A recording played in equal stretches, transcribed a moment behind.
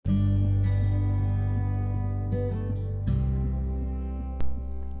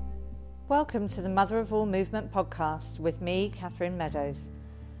Welcome to the Mother of All Movement podcast with me, Catherine Meadows.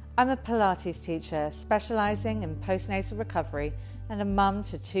 I'm a Pilates teacher specialising in postnatal recovery and a mum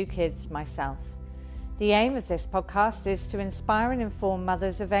to 2 kids myself. The aim of this podcast is to inspire and inform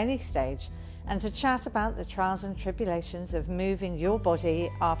mothers of any stage and to chat about the trials and tribulations of moving your body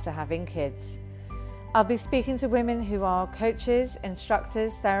after having kids. I'll be speaking to women who are coaches,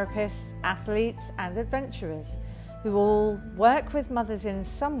 instructors, therapists, athletes and adventurers who all work with mothers in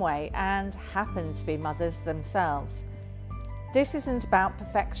some way and happen to be mothers themselves. This isn't about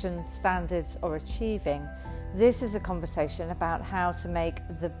perfection, standards or achieving. This is a conversation about how to make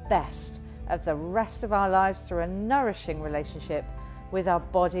the best of the rest of our lives through a nourishing relationship with our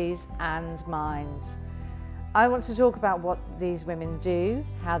bodies and minds. I want to talk about what these women do,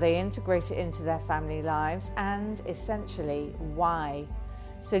 how they integrate it into their family lives, and essentially why.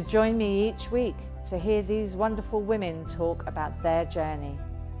 So join me each week to hear these wonderful women talk about their journey.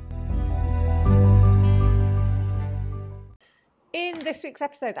 In this week's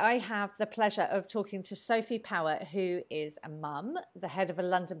episode, I have the pleasure of talking to Sophie Power, who is a mum, the head of a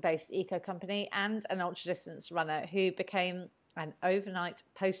London-based eco company, and an ultra-distance runner who became an overnight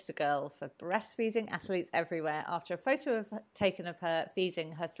poster girl for breastfeeding athletes everywhere after a photo taken of her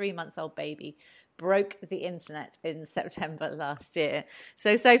feeding her 3-month-old baby broke the internet in September last year.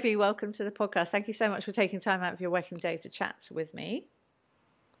 So Sophie, welcome to the podcast. Thank you so much for taking time out of your working day to chat with me.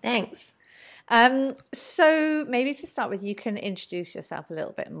 Thanks. So maybe to start with, you can introduce yourself a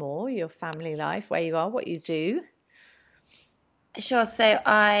little bit more, your family life, where you are, what you do. Sure. So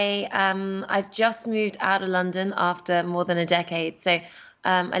I've just moved out of London after more than a decade. So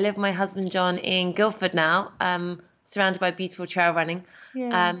I live with my husband John in Guildford now, surrounded by beautiful trail running.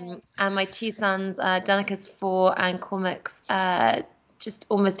 Yeah. And my 2 sons, Danica's 4 and Cormac's just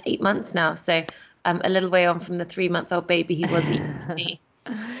almost 8 months now. So a little way on from the 3-month-old baby he was eating.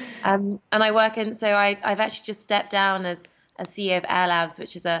 And I work in. So I've actually just stepped down as a CEO of Air Labs,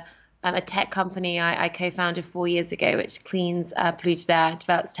 which is a tech company I co-founded 4 years ago, which cleans polluted air,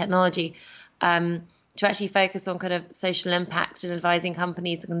 develops technology to actually focus on kind of social impact and advising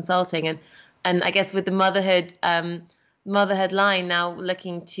companies and consulting. And I guess with the motherhood line now,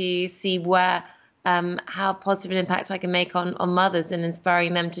 looking to see where how positive an impact I can make on mothers and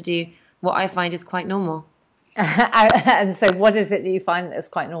inspiring them to do what I find is quite normal. And so what is it that you find that's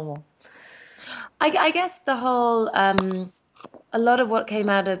quite normal? I guess the whole a lot of what came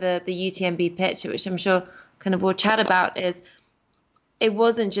out of the UTMB pitch, which I'm sure kind of we'll chat about, is it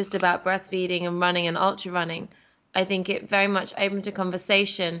wasn't just about breastfeeding and running and ultra running. I think it very much opened a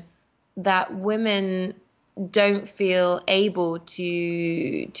conversation that women don't feel able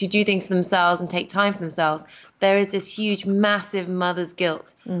to do things for themselves and take time for themselves. There is this huge, massive mother's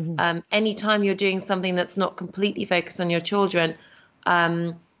guilt. Mm-hmm. Anytime you're doing something that's not completely focused on your children,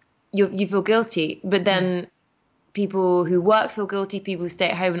 you feel guilty. But then people who work feel guilty, people who stay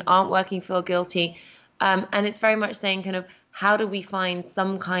at home and aren't working feel guilty. And it's very much saying kind of, how do we find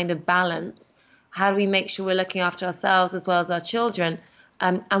some kind of balance? How do we make sure we're looking after ourselves as well as our children?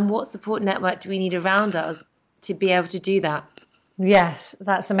 And what support network do we need around us to be able to do that? Yes,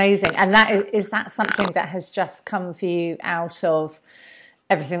 that's amazing. And is that something that has just come for you out of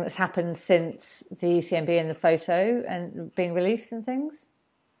everything that's happened since the UTMB and the photo and being released and things?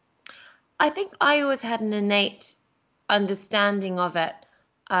 I think I always had an innate understanding of it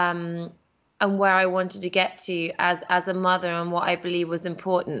and where I wanted to get to as a mother and what I believe was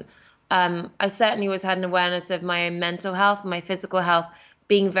important. I certainly always had an awareness of my own mental health, my physical health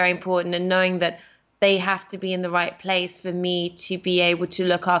being very important, and knowing that they have to be in the right place for me to be able to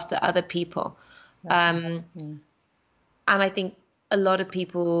look after other people. And I think a lot of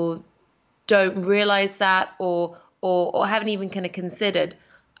people don't realize that or haven't even kind of considered.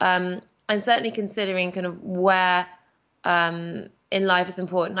 And certainly considering kind of where in life is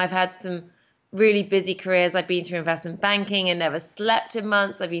important. I've had some really busy careers. I've been through investment banking and never slept in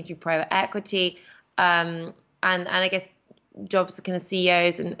months. I've been through private equity and I guess jobs as kind of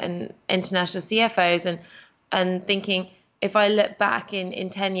CEOs and international CFOs and thinking, if I look back in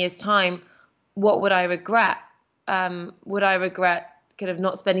 10 years time, what would I regret? Would I regret kind of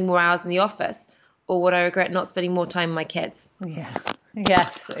not spending more hours in the office, or would I regret not spending more time with my kids? Yeah.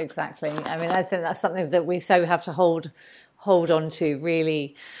 Yes, exactly. I mean, I think that's something that we so have to hold on to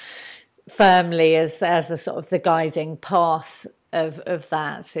really firmly as the sort of the guiding path of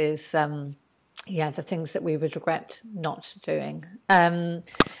that is, the things that we would regret not doing.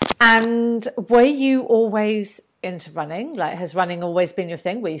 And were you always into running? Like, has running always been your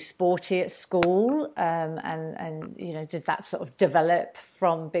thing? Were you sporty at school? And did that sort of develop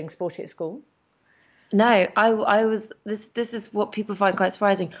from being sporty at school? No, I was this is what people find quite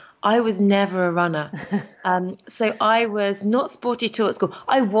surprising. I was never a runner. So I was not sporty at all at school.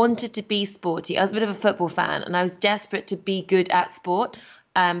 I wanted to be sporty. I was a bit of a football fan and I was desperate to be good at sport,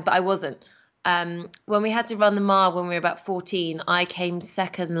 but I wasn't. When we had to run the mile when we were about 14, I came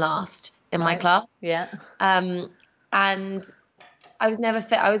second last in my Right. class. Yeah. And I was never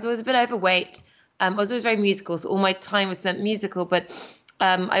fit. I was always a bit overweight. I was always very musical, so all my time was spent musical. But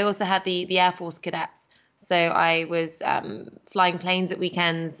I also had the Air Force cadets, so I was flying planes at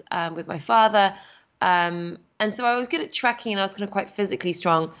weekends with my father, and so I was good at trekking, and I was kind of quite physically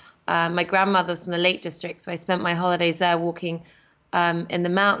strong. My grandmother was from the Lake District, so I spent my holidays there walking in the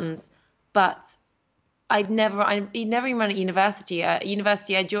mountains. But I'd never even run at university. At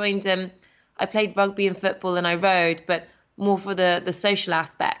university, I joined. I played rugby and football, and I rowed, but more for the social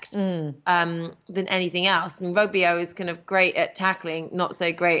aspect than anything else. I mean, rugby, I was kind of great at tackling, not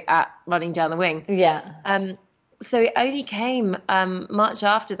so great at running down the wing. Yeah. So it only came much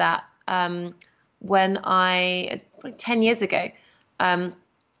after that when probably 10 years ago, I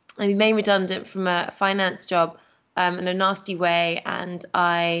was made redundant from a finance job in a nasty way, and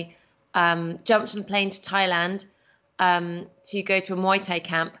I jumped on a plane to Thailand to go to a Muay Thai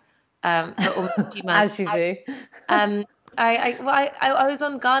camp for almost 2 months. As you do. I was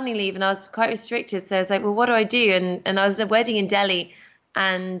on gardening leave and I was quite restricted, so I was like, well, what do I do? And I was at a wedding in Delhi,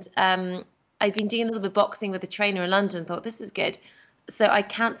 and I'd been doing a little bit of boxing with a trainer in London. Thought this is good, so I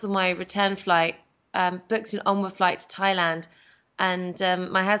cancelled my return flight, booked an onward flight to Thailand, and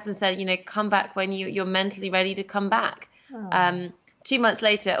my husband said, come back when you're mentally ready to come back. 2 months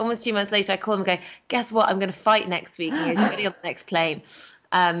later, almost 2 months later, I called him and go, guess what? I'm going to fight next week. And he goes, ready on the next plane.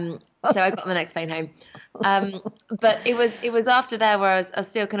 So I got on the next plane home. But it was after there where I was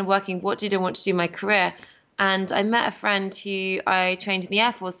still kind of working. What did I want to do in my career? And I met a friend who I trained in the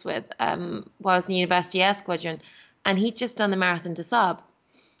Air Force with while I was in the University Air Squadron. And he'd just done the Marathon des Sables.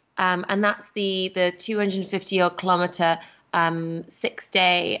 And that's the 250-odd kilometer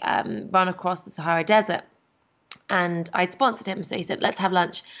 6-day run across the Sahara Desert. And I'd sponsored him. So he said, let's have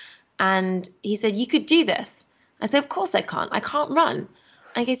lunch. And he said, you could do this. I said, of course I can't. I can't run.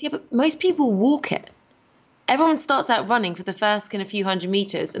 And he goes, yeah, but most people walk it. Everyone starts out running for the first kind of few hundred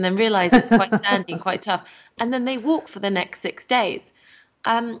meters and then realize it's quite sandy and quite tough. And then they walk for the next 6 days.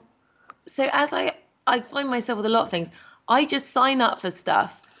 So as I find myself with a lot of things, I just sign up for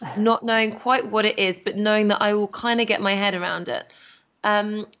stuff, not knowing quite what it is, but knowing that I will kind of get my head around it.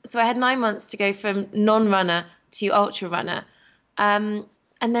 So I had 9 months to go from non-runner to ultra runner. And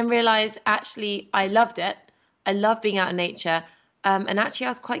then realized actually I loved it. I love being out in nature. And actually I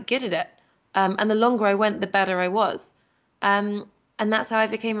was quite good at it. And the longer I went, the better I was. And that's how I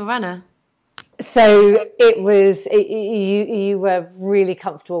became a runner. So you were really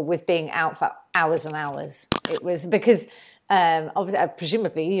comfortable with being out for hours and hours. It was because obviously,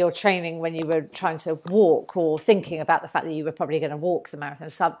 presumably you're training when you were trying to walk or thinking about the fact that you were probably going to walk the marathon.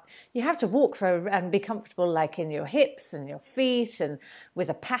 So you have to walk and be comfortable, like in your hips and your feet and with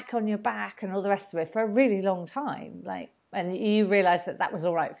a pack on your back and all the rest of it for a really long time. And you realised that was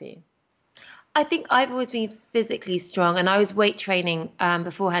all right for you. I think I've always been physically strong, and I was weight training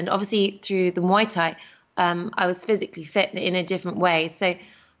beforehand. Obviously, through the Muay Thai, I was physically fit in a different way. So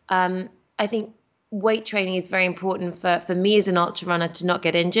I think weight training is very important for me as an ultra runner to not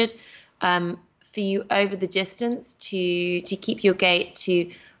get injured, for you over the distance to keep your gait, to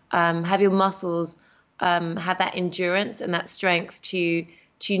have your muscles have that endurance and that strength to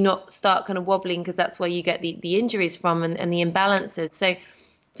not start kind of wobbling, because that's where you get the injuries from and the imbalances. So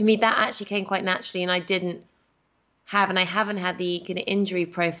for me, that actually came quite naturally, and I haven't had the kind of injury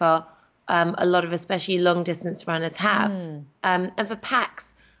profile a lot of especially long distance runners have. And for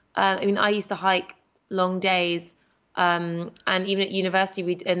packs, I mean, I used to hike long days, and even at university,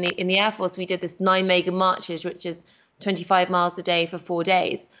 in the Air Force, we did this 9 mega marches, which is 25 miles a day for 4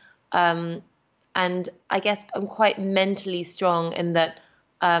 days. And I guess I'm quite mentally strong in that.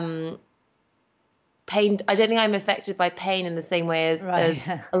 Pain, I don't think I'm affected by pain in the same way as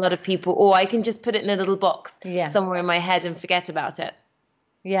a lot of people, or I can just put it in a little box somewhere in my head and forget about it.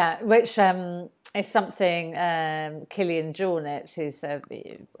 Yeah, which is something Killian Jornet, who's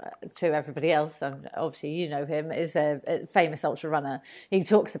to everybody else, obviously you know him, is a famous ultra runner. He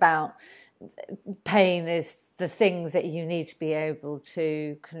talks about pain is the things that you need to be able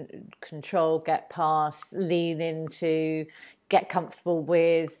to control, get past, lean into, get comfortable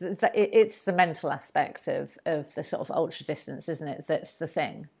with. It's the mental aspect of the sort of ultra distance, isn't it? That's the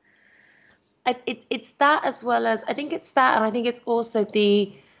thing. It's that, as well as I think it's that, and I think it's also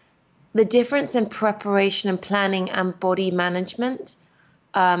the difference in preparation and planning and body management.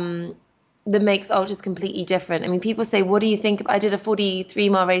 that makes ultras completely different. I mean, people say, what do you think? I did a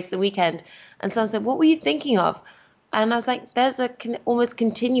 43-mile race the weekend, and someone said, what were you thinking of? And I was like, there's a almost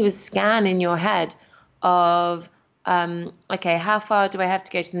continuous scan in your head of, okay, how far do I have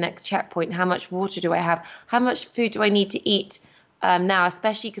to go to the next checkpoint? How much water do I have? How much food do I need to eat? Now,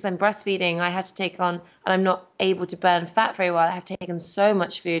 especially because I'm breastfeeding, I have to take on, and I'm not able to burn fat very well. I have taken so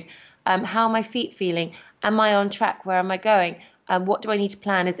much food. How are my feet feeling? Am I on track? Where am I going? What do I need to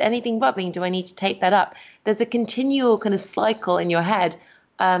plan? Is anything rubbing? Do I need to tape that up? There's a continual kind of cycle in your head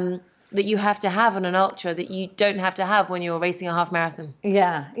that you have to have on an ultra that you don't have to have when you're racing a half marathon.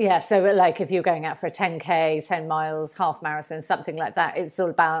 Yeah. So like if you're going out for a 10K, 10 miles, half marathon, something like that, it's all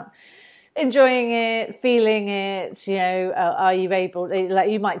about enjoying it, feeling it, are you able, like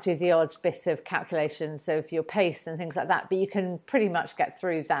you might do the odd bit of calculation, so if you're paced and things like that, but you can pretty much get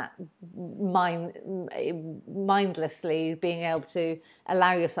through that mindlessly, being able to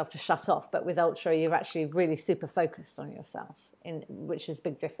allow yourself to shut off. But with ultra, you're actually really super focused on yourself, which is a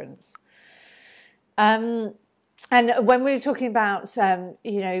big difference. And when we were talking about, when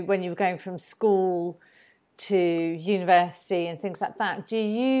you were going from school to university and things like that, do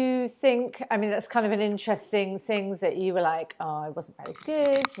you think, I mean, that's kind of an interesting thing that you were like, oh, I wasn't very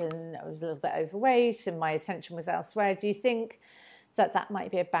good and I was a little bit overweight and my attention was elsewhere. Do you think that might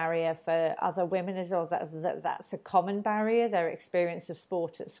be a barrier for other women as well, that's a common barrier, their experience of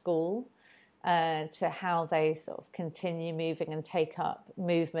sport at school, to how they sort of continue moving and take up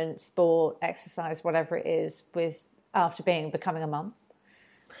movement, sport, exercise, whatever it is, after becoming a mum?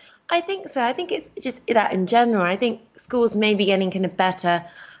 I think so. I think it's just that in general. I think schools may be getting kind of better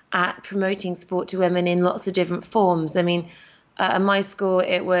at promoting sport to women in lots of different forms. I mean, at my school,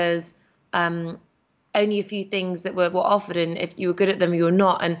 it was only a few things that were offered, and if you were good at them, you were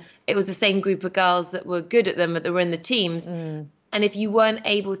not. And it was the same group of girls that were good at them, but that were in the teams. And if you weren't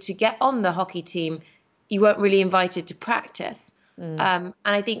able to get on the hockey team, you weren't really invited to practice. And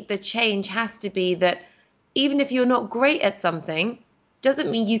I think the change has to be that even if you're not great at something,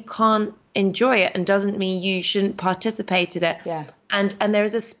 doesn't mean you can't enjoy it, and doesn't mean you shouldn't participate in it. Yeah. And there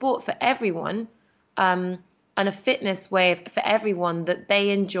is a sport for everyone, and a fitness way for everyone that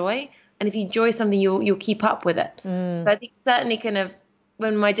they enjoy. And if you enjoy something, you'll keep up with it. So I think certainly kind of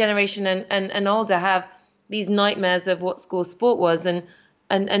when my generation and older have these nightmares of what school sport was, and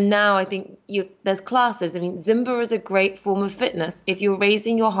now I think there's classes. I mean, Zumba is a great form of fitness. If you're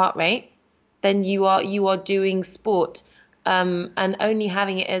raising your heart rate, then you are doing sport. And only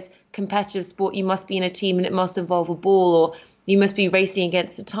having it as competitive sport, you must be in a team and it must involve a ball, or you must be racing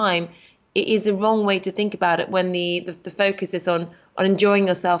against the time. It is a wrong way to think about it when the focus is on enjoying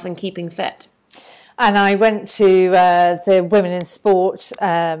yourself and keeping fit. And I went to the Women in Sport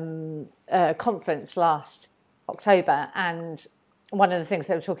conference last October, and one of the things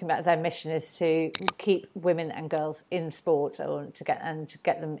they were talking about, their mission is to keep women and girls in sport, or to get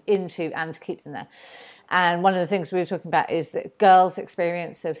them into and to keep them there. And one of the things we were talking about is that girls'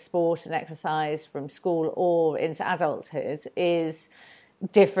 experience of sport and exercise from school or into adulthood is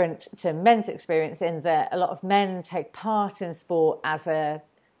different to men's experience, in that a lot of men take part in sport as a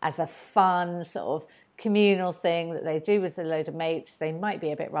fun sort of communal thing that they do with a load of mates. They might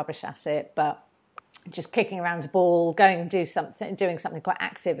be a bit rubbish at it, but just kicking around a ball, going and doing something quite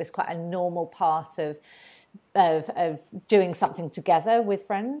active is quite a normal part of doing something together with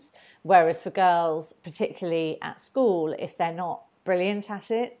friends. Whereas for girls, particularly at school, if they're not brilliant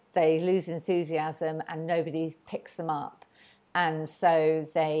at it, they lose enthusiasm and nobody picks them up. And so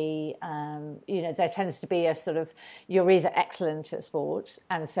they, there tends to be a sort of, you're either excellent at sport,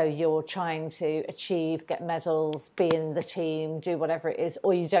 and so you're trying to achieve, get medals, be in the team, do whatever it is,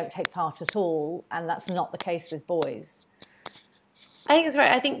 or you don't take part at all, and that's not the case with boys. I think it's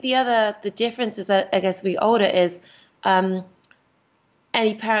right. I think the difference is, I guess, we older is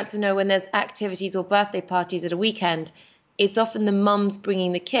any parents will know when there's activities or birthday parties at a weekend, it's often the mums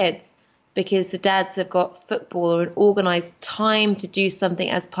bringing the kids, because the dads have got football or an organised time to do something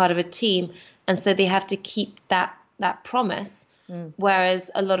as part of a team, and so they have to keep that promise. Whereas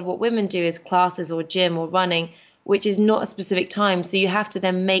a lot of what women do is classes or gym or running, which is not a specific time, so you have to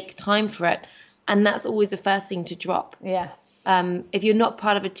then make time for it, and that's always the first thing to drop. Yeah. If you're not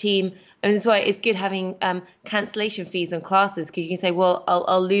part of a team, and that's why it's good having cancellation fees on classes, because you can say, well,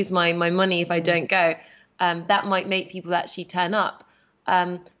 I'll lose my money if I don't go. That might make people actually turn up.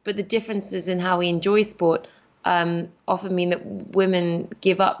 But the differences in how we enjoy sport often mean that women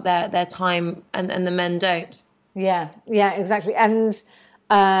give up their time and the men don't. Yeah, exactly. And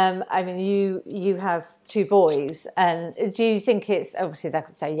I mean, you have two boys, and do you think it's, obviously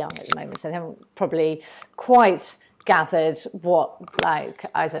they're young at the moment, so they haven't probably quite gathered what, like,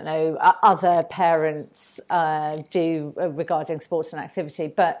 I don't know, other parents do regarding sports and activity.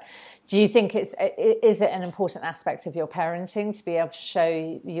 But do you think is it an important aspect of your parenting to be able to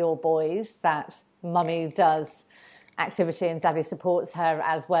show your boys that mummy does activity and daddy supports her,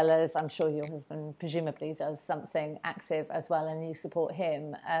 as well as, I'm sure your husband presumably does something active as well and you support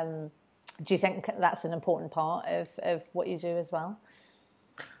him? Do you think that's an important part of what you do as well?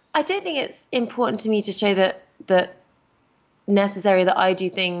 I don't think it's important to me to show that necessary that I do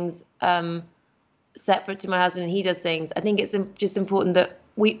things separate to my husband and he does things. I think it's just important that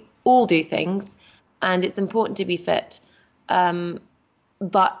we all do things, and it's important to be fit.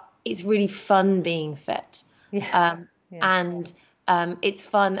 But it's really fun being fit. Yeah. And it's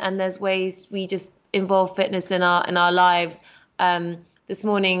fun, and there's ways we just involve fitness in our lives. This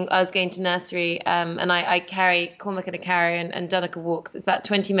morning I was going to nursery, and I carry Cormac in a carrier and Danica walks. It's about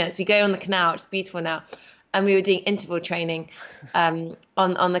 20 minutes. We go on the canal. It's beautiful now. And we were doing interval training on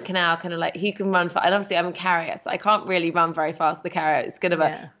the canal, kind of like who can run fast. And obviously I'm a carrier, so I can't really run very fast with the carrier. It's kind of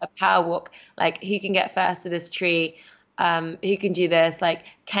a power walk, like who can get first to this tree, who can do this, like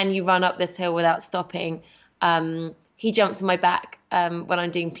can you run up this hill without stopping? He jumps on my back when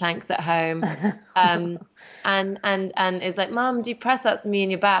I'm doing planks at home, and is like, Mum, do press ups with me in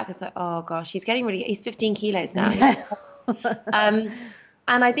your back. It's like, oh gosh, he's 15 kilos now. And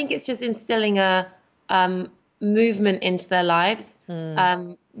I think it's just instilling a movement into their lives.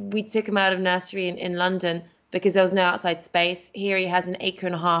 We took him out of nursery in London because there was no outside space. Here he has an acre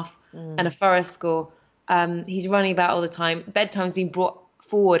and a half and a forest school. He's running about all the time. Bedtime's been brought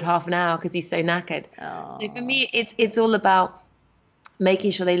forward half an hour because he's so knackered. So for me, it's all about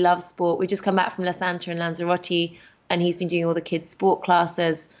making sure they love sport. We just come back from La Santa and Lanzarote, and he's been doing all the kids' sport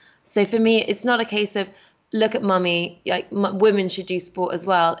classes. So for me, it's not a case of look at mummy, like women should do sport as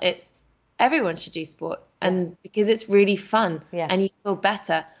well. It's everyone should do sport, and because it's really fun, and you feel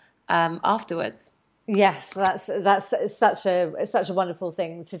better afterwards. Yes, that's such a wonderful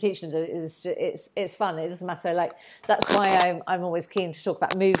thing to teach them. It's fun. It doesn't matter. Like, that's why I'm always keen to talk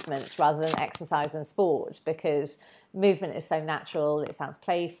about movement rather than exercise and sport, because movement is so natural. It sounds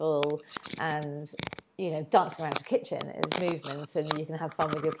playful, and dancing around your kitchen is movement, and you can have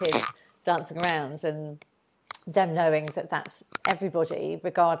fun with your kids dancing around, and them knowing that that's everybody,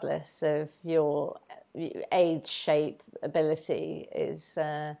 regardless of your age, shape, ability, is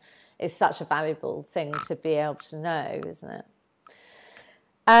such a valuable thing to be able to know, isn't it?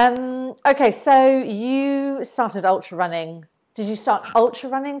 Okay, so you started ultra running. Did you start ultra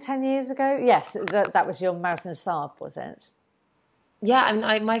running 10 years ago? Yes, that was your marathon Saab, was it? Yeah, I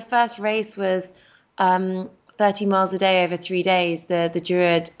mean, my first race was 30 miles a day over 3 days, the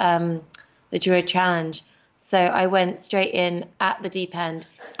Druid Challenge. So I went straight in at the deep end,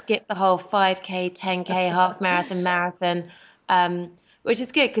 skipped the whole 5K, 10K, half marathon, which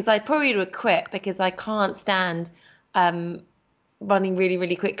is good because I probably would quit because I can't stand running really,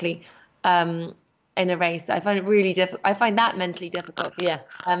 really quickly in a race. I find it really difficult. I find that mentally difficult. Yeah.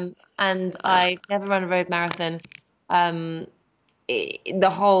 And I never run a road marathon.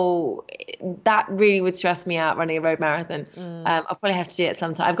 That really would stress me out, running a road marathon. I'll probably have to do it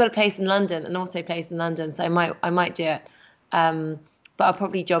sometime. I've got a place in London, an auto place in London, so I might do it. But I'll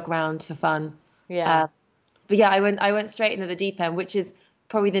probably jog around for fun. Yeah. But yeah, I went straight into the deep end, which is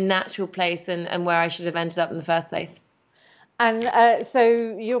probably the natural place and where I should have ended up in the first place. And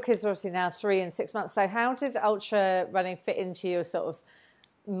so your kids are obviously now 3 and 6 months. So how did ultra running fit into your sort of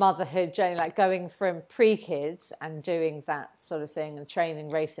motherhood journey, like going from pre-kids and doing that sort of thing and training,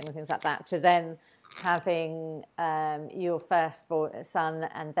 racing and things like that, to then having your firstborn son,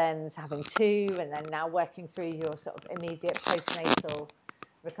 and then to having 2, and then now working through your sort of immediate postnatal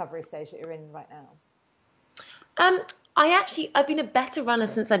recovery stage that you're in right now? I've been a better runner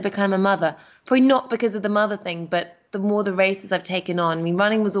since I'd become a mother. Probably not because of the mother thing, but the more the races I've taken on. I mean,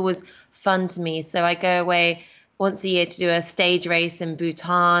 running was always fun to me. So I go away once a year to do a stage race in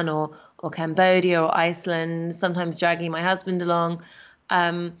Bhutan or Cambodia or Iceland, sometimes dragging my husband along.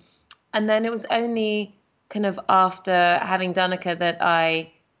 And then it was only kind of after having Danica that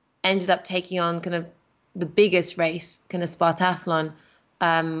I ended up taking on kind of the biggest race, kind of Spartathlon,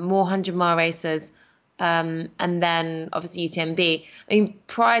 more 100-mile races. And then obviously UTMB. I mean,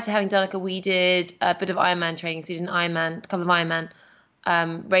 prior to having Danica, we did a bit of Ironman training. So we did a couple of Ironman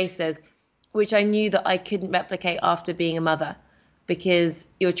races, which I knew that I couldn't replicate after being a mother, because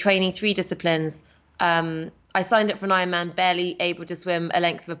you're training 3 disciplines. I signed up for an Ironman, barely able to swim a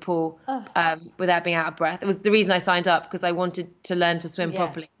length of a pool without being out of breath. It was the reason I signed up, because I wanted to learn to swim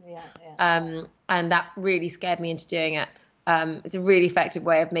properly. Yeah. And that really scared me into doing it. It's a really effective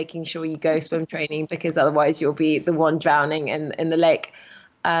way of making sure you go swim training, because otherwise you'll be the one drowning in the lake,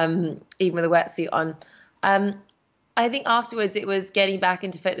 even with a wetsuit on. I think afterwards it was getting back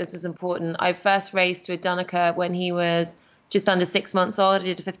into fitness is important. I first raced with Dunica when he was just under 6 months old. I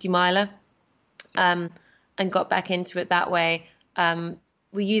did a 50 miler, and got back into it that way.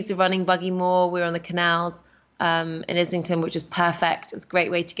 We used the running buggy more. We were on the canals in Islington, which was perfect. It was a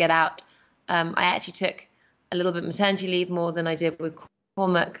great way to get out. I actually took a little bit maternity leave more than I did with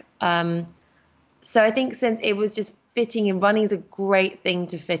Cormac. So I think since it was just fitting in, running is a great thing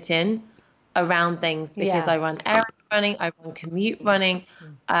to fit in around things, because I run errands running, I run commute running.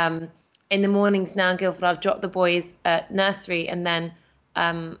 In the mornings now in Guildford, I'll drop the boys at nursery, and then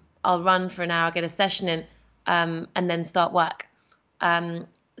I'll run for an hour, get a session in, and then start work.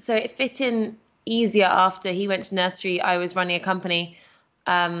 So it fit in easier after he went to nursery. I was running a company,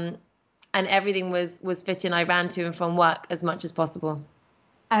 and everything was fit in. I ran to and from work as much as possible.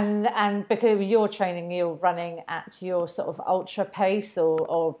 And because you're training, you're running at your sort of ultra pace,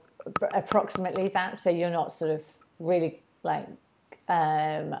 or approximately that, so you're not sort of really like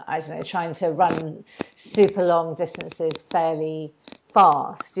I don't know, trying to run super long distances fairly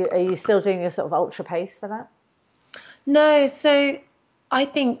fast. Are you still doing your sort of ultra pace for that? No, so I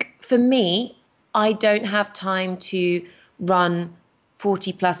think for me, I don't have time to run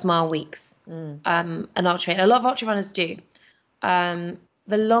 40 plus mile weeks. An ultra, a lot of ultra runners do.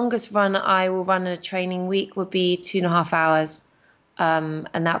 The longest run I will run in a training week would be 2.5 hours, and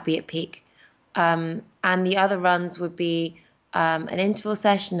that would be at peak. And the other runs would be an interval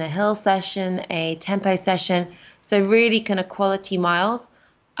session, a hill session, a tempo session. So really kind of quality miles.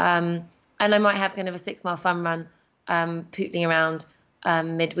 And I might have kind of a 6 mile fun run, pootling around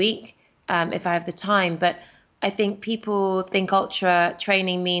midweek if I have the time. But I think people think ultra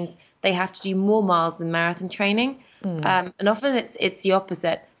training means they have to do more miles than marathon training. And often it's the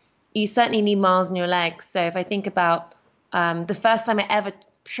opposite. You certainly need miles in your legs. So if I think about the first time I ever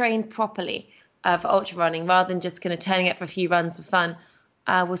trained properly for ultra running, rather than just kind of turning up for a few runs for fun,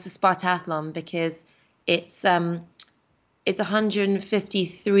 was the Spartathlon, because it's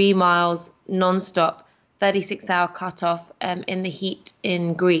 153 miles non-stop, 36-hour cutoff in the heat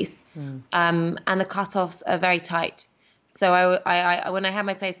in Greece. And the cutoffs are very tight. So I when I had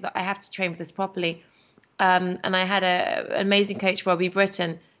my place, I thought I have to train for this properly. And I had an amazing coach, Robbie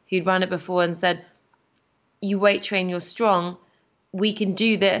Britton, who'd run it before and said, you weight train, you're strong. We can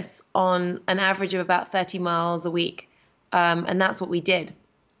do this on an average of about 30 miles a week. And that's what we did.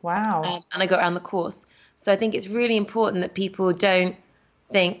 Wow. And I got around the course. So I think it's really important that people don't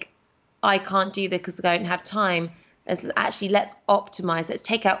think, I can't do this because I don't have time. It's actually, let's optimize. Let's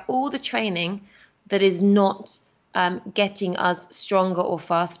take out all the training that is not getting us stronger or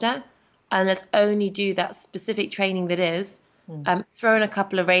faster. And let's only do that specific training that is. Throw in a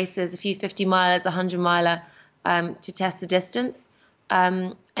couple of races, a few 50 milers, 100 miler to test the distance.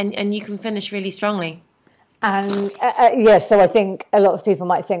 And you can finish really strongly. And so I think a lot of people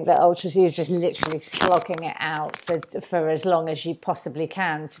might think that ultras, you're just literally slogging it out for as long as you possibly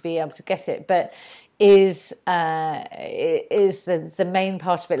can to be able to get it. But is the main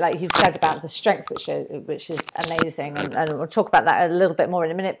part of it, like you've said about the strength, which is amazing, and we'll talk about that a little bit more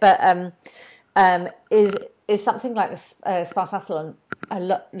in a minute. But is something like a Spartathlon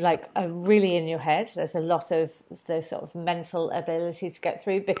really in your head? There's a lot of the sort of mental ability to get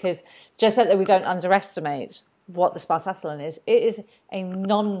through, because just so that we don't underestimate what the Spartathlon is, it is a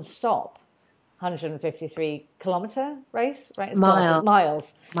non-stop 153 kilometre race, right? It's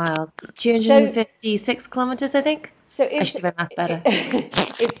miles. 256 kilometres, I think. So I should have math better.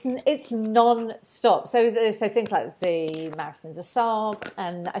 It's non-stop. So things like the Marathon des Sables,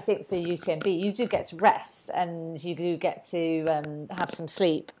 and I think for UTMB, you do get to rest and you do get to have some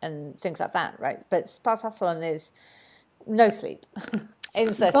sleep and things like that, right? But Spartathlon is no sleep.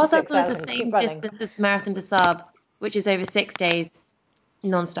 Spartathlon is the same distance as Marathon des Sables, which is over 6 days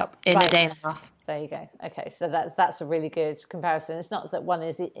non-stop in a day and a half. There you go. Okay, so that's a really good comparison. It's not that one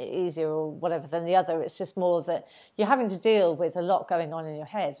is easier or whatever than the other. It's just more that you're having to deal with a lot going on in your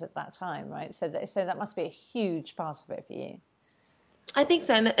head at that time, right? So that must be a huge part of it for you. I think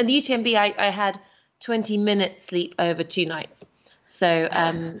so. And the UTMB, I had 20 minutes sleep over 2 nights. So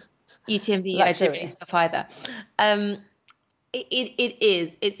UTMB, I didn't really stuff either.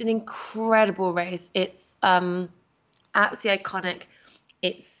 It's an incredible race. It's absolutely iconic.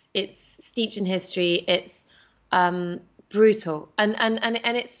 It's steeped in history. It's brutal, and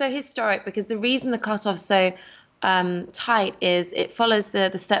it's so historic, because the reason the cutoff's so tight is it follows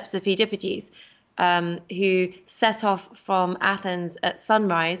the steps of Pheidippides, who set off from Athens at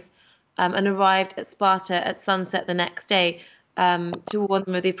sunrise, and arrived at Sparta at sunset the next day to warn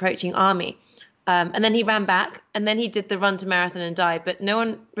them of the approaching army. And then he ran back, and then he did the run to marathon and died. But no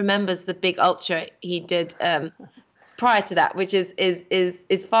one remembers the big ultra he did prior to that, which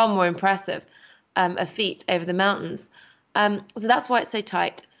is far more impressive, a feat over the mountains. So that's why it's so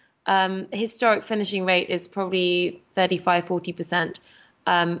tight. Historic finishing rate is probably 35-40%,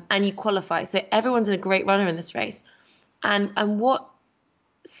 and you qualify. So everyone's a great runner in this race. And what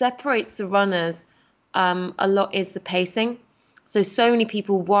separates the runners a lot is the pacing. So many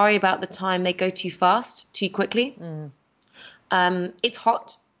people worry about the time. They go too fast, too quickly. It's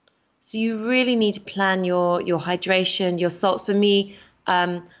hot. So you really need to plan your hydration, your salts. For me,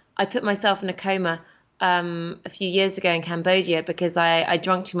 I put myself in a coma a few years ago in Cambodia because I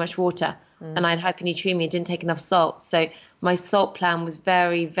drank too much water and I had hyponatremia, didn't take enough salt. So my salt plan was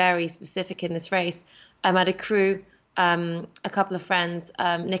very, very specific in this race. I had a crew, a couple of friends,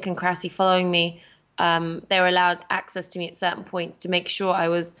 Nick and Crassy following me. They were allowed access to me at certain points to make sure I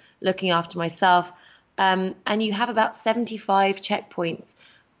was looking after myself. And you have about 75 checkpoints,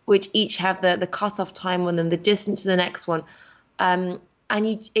 which each have the cutoff time on them, the distance to the next one.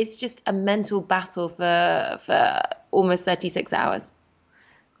 It's just a mental battle for almost 36 hours.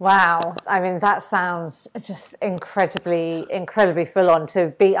 Wow. I mean, that sounds just incredibly full on,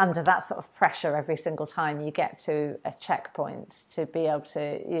 to be under that sort of pressure every single time you get to a checkpoint, to be able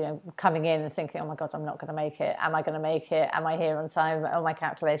to, coming in and thinking, oh my God, I'm not going to make it. Am I going to make it? Am I here on time? Are my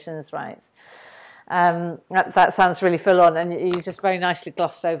calculations right? That sounds really full on, and you just very nicely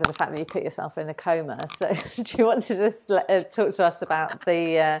glossed over the fact that you put yourself in a coma. So do you want to just talk to us about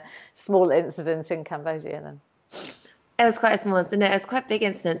the small incident in Cambodia then? It was quite a small incident. No, it was quite a big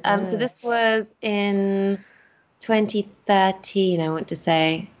incident. So this was in 2013, I want to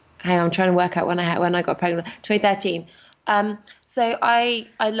say. Hang on, I'm trying to work out when I got pregnant. 2013. So I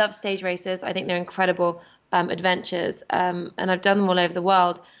love stage races. I think they're incredible adventures, and I've done them all over the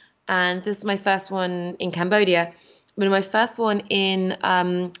world. And this is my first one in Cambodia, but my first one in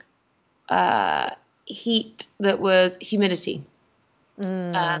heat that was humidity.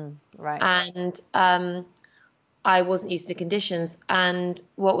 Right. And I wasn't used to conditions. And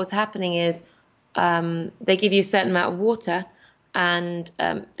what was happening is they give you a certain amount of water, and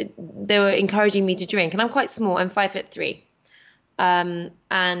they were encouraging me to drink. And I'm quite small. I'm 5'3", and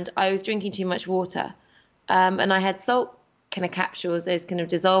I was drinking too much water. And I had salt kind of capsules, those kind of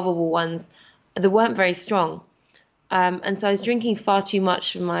dissolvable ones, that weren't very strong. And so I was drinking far too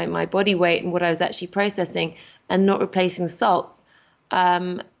much for my body weight and what I was actually processing, and not replacing the salts.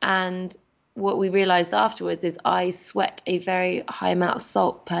 And what we realized afterwards is I sweat a very high amount of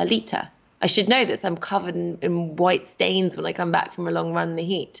salt per liter. I should know this. I'm covered in white stains when I come back from a long run in the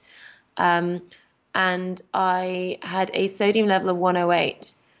heat. And I had a sodium level of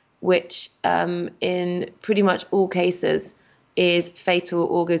 108, which in pretty much all cases is fatal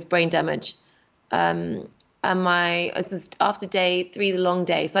or causes brain damage. And this is after day 3, the long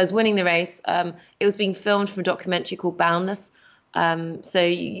day. So I was winning the race. It was being filmed from a documentary called Boundless. So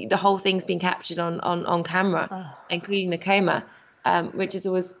the whole thing's been captured on camera, including the coma, which is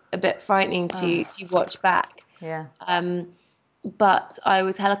always a bit frightening to watch back. Yeah. But I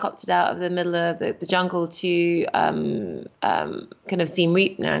was helicoptered out of the middle of the jungle to kind of Siem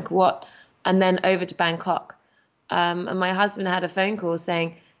Reap, Angkor Wat, and then over to Bangkok. And my husband had a phone call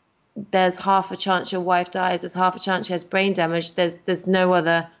saying, there's half a chance your wife dies, there's half a chance she has brain damage, there's no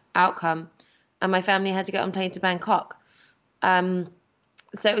other outcome. And my family had to get on a plane to Bangkok. So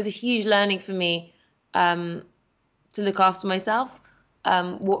it was a huge learning for me to look after myself,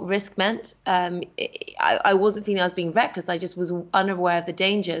 what risk meant. I wasn't feeling I was being reckless, I just was unaware of the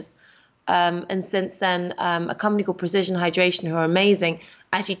dangers. And since then, a company called Precision Hydration, who are amazing,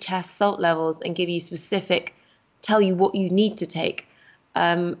 actually tests salt levels and tell you what you need to take.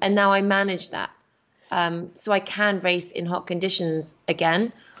 And now I manage that. So I can race in hot conditions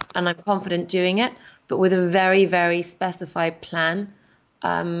again, and I'm confident doing it, but with a very, very specified plan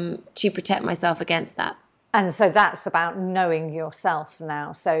to protect myself against that. And so that's about knowing yourself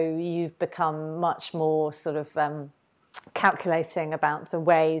now. So you've become much more sort of calculating about the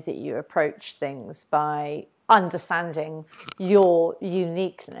ways that you approach things by understanding your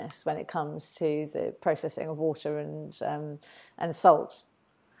uniqueness when it comes to the processing of water and salt.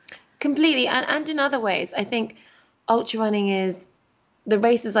 Completely. And in other ways, I think ultra running is the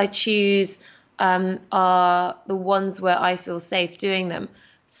races I choose are the ones where I feel safe doing them.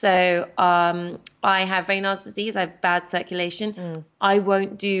 So I have Raynaud's disease. I have bad circulation. I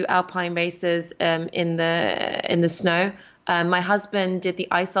won't do alpine races in the snow. My husband did the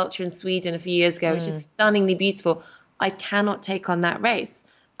Ice Ultra in Sweden a few years ago, which is stunningly beautiful. I cannot take on that race.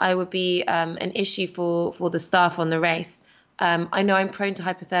 I would be an issue for the staff on the race. I know I'm prone to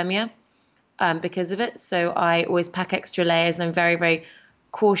hypothermia because of it, so I always pack extra layers, and I'm very, very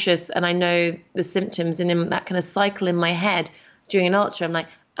cautious, and I know the symptoms, and in that kind of cycle in my head during an ultra, I'm like,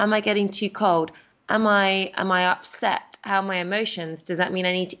 am I getting too cold? Am I upset? How are my emotions? Does that mean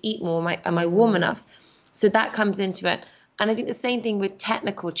I need to eat more? Am I warm enough? So that comes into it. And I think the same thing with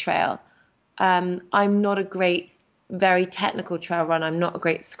technical trail. I'm not a great, very technical trail runner. I'm not a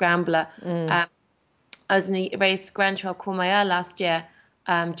great scrambler. I was in a race, Grand Trail Courmayeur last year,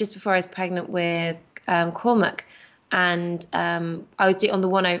 just before I was pregnant with Cormac. And I was on the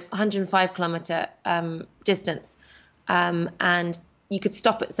 105 kilometer distance. And you could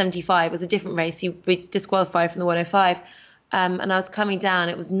stop at 75. It was a different race. You were disqualified from the 105. And I was coming down.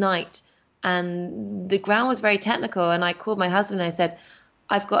 It was night. And the ground was very technical. And I called my husband and I said,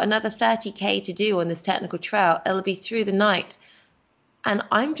 I've got another 30K to do on this technical trail. It'll be through the night. And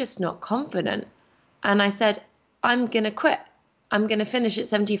I'm just not confident. And I said, I'm going to quit. I'm going to finish at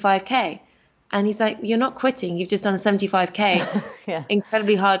 75K. And he's like, you're not quitting. You've just done a 75K, yeah.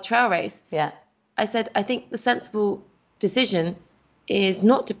 Incredibly hard trail race. Yeah. I said, I think the sensible decision is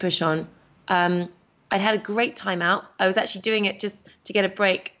not to push on. I'd had a great time out. I was actually doing it just to get a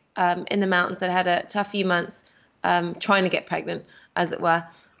break in the mountains. I'd had a tough few months trying to get pregnant, as it were.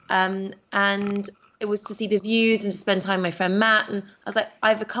 And it was to see the views and to spend time with my friend Matt. And I was like,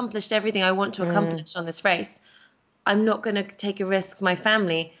 I've accomplished everything I want to accomplish on this race. I'm not going to take a risk for my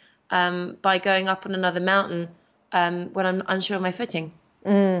family by going up on another mountain when I'm unsure of my footing.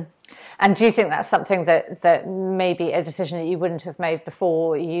 And do you think that's something that maybe a decision that you wouldn't have made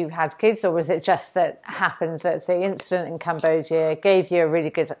before you had kids, or was it just that happened that the incident in Cambodia gave you a really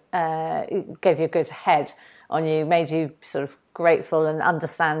good, gave you a good head on you, made you sort of grateful and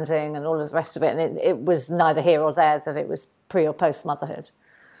understanding and all of the rest of it, and it was neither here or there that it was pre or post motherhood?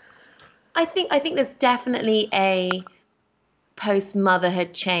 I think there's definitely a post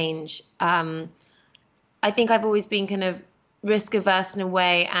motherhood change. I think I've always been kind of risk averse in a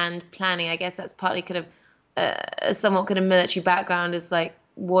way, and planning. I guess that's partly kind of a somewhat kind of military background. Is like,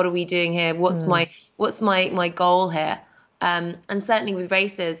 what are we doing here? What's my goal here? And certainly with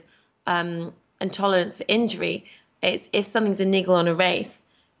races and tolerance for injury, it's if something's a niggle on a race,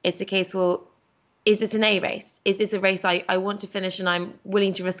 it's a case, well, is this an A race? Is this a race I want to finish and I'm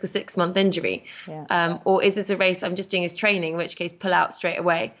willing to risk a 6-month injury? Yeah. Or is this a race I'm just doing as training, in which case pull out straight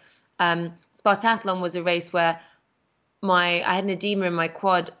away? Spartathlon was a race where I had an edema in my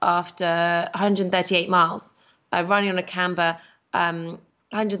quad after 138 miles, running on a camber,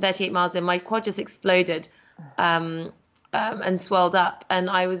 138 miles in, my quad just exploded and swelled up, and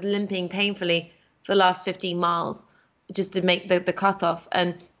I was limping painfully for the last 15 miles just to make the cutoff.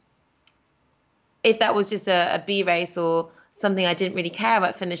 And if that was just a B race or something I didn't really care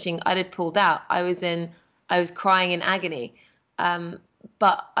about finishing, I'd have pulled out. I was crying in agony,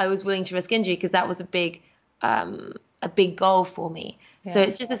 but I was willing to risk injury because that was a big goal for me. Yeah. So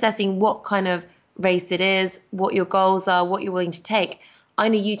it's just assessing what kind of race it is, what your goals are, what you're willing to take. I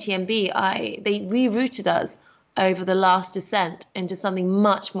know UTMB, they rerouted us over the last descent into something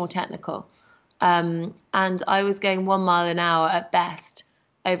much more technical. And I was going 1 mile an hour at best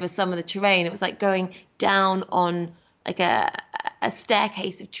over some of the terrain. It was like going down on like a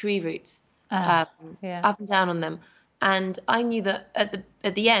staircase of tree roots, up and down on them. And I knew that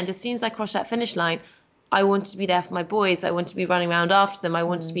at the end, as soon as I crossed that finish line, I wanted to be there for my boys. I wanted to be running around after them. I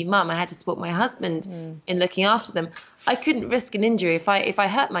wanted to be mum. I had to support my husband in looking after them. I couldn't risk an injury. If I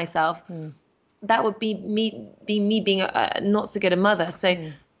hurt myself, that would be me being not so good a mother. So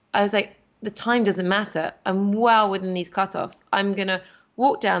I was like, the time doesn't matter. I'm well within these cutoffs. I'm going to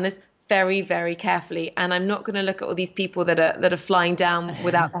walk down this very, very carefully, and I'm not going to look at all these people that are flying down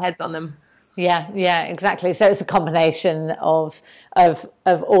without their heads on them. Yeah, exactly. So it's a combination of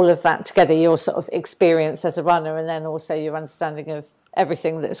all of that together, your sort of experience as a runner, and then also your understanding of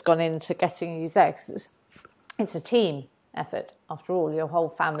everything that's gone into getting you there. Because it's a team effort. After all, your whole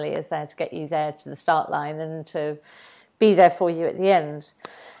family is there to get you there to the start line and to be there for you at the end.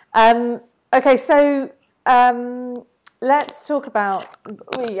 Okay, so let's talk about,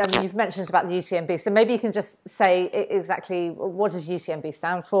 you've mentioned about the UTMB, so maybe you can just say exactly what does UTMB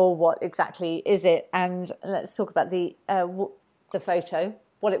stand for, what exactly is it, and let's talk about the photo,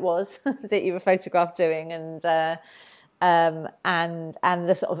 what it was that you were photographed doing, and the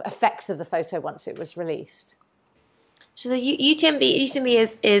sort of effects of the photo once it was released. So the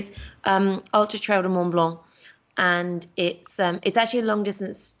UTMB is Ultra Trail de Mont Blanc, and it's actually a long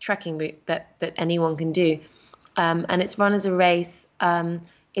distance trekking route that anyone can do. And it's run as a race.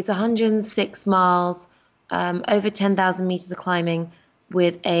 It's 106 miles, over 10,000 meters of climbing,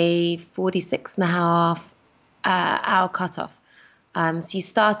 with a 46.5 hour cutoff. So you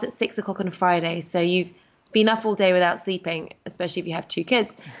start at 6 o'clock on a Friday. So you've been up all day without sleeping, especially if you have two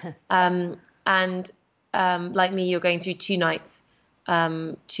kids. And like me, you're going through 2 nights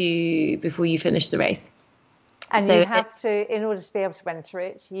before you finish the race. And so you have to, in order to be able to enter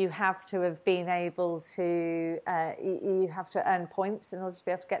it, you have to have been able to, you have to earn points in order to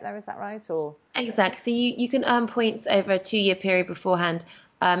be able to get there. Is that right? Or exactly. So you can earn points over a 2-year period beforehand.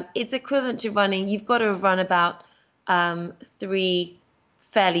 It's equivalent to running. You've got to have run about 3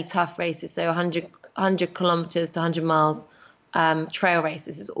 fairly tough races. So 100 kilometers to 100 miles, trail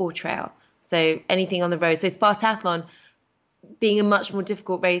races. It's all trail. So anything on the road. So Spartathlon, being a much more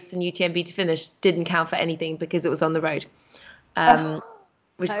difficult race than UTMB to finish, didn't count for anything because it was on the road,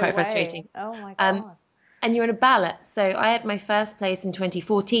 which is quite frustrating. Oh my God. And you're in a ballot. So I had my first place in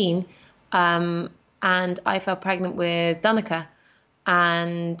 2014, and I fell pregnant with Danica.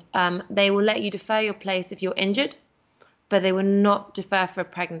 And they will let you defer your place if you're injured, but they will not defer for a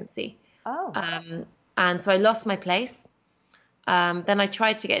pregnancy. And so I lost my place. Then I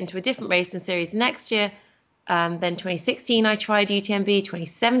tried to get into a different race and series next year. Then 2016, I tried UTMB.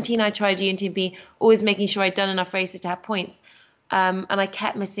 2017, I tried UTMB, always making sure I'd done enough races to have points. And I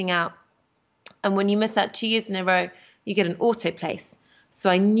kept missing out. And when you miss out 2 years in a row, you get an auto place. So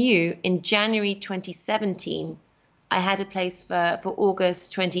I knew in January 2017, I had a place for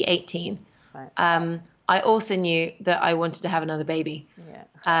August 2018. Right. I also knew that I wanted to have another baby.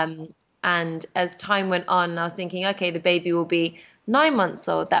 Yeah. And as time went on, I was thinking, okay, the baby will be 9 months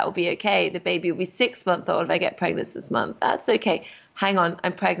old. That will be okay. The baby will be 6 months old if I get pregnant this month. That's okay. Hang on,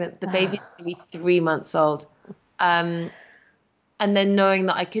 I'm pregnant. The baby's going to be 3 months old. And then knowing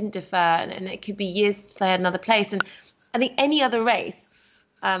that I couldn't defer, and it could be years till I had another place. And I think any other race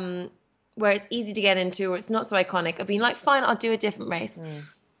where it's easy to get into or it's not so iconic, I've been like, fine, I'll do a different race.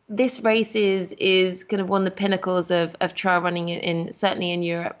 This race is kind of one of the pinnacles of trail running certainly in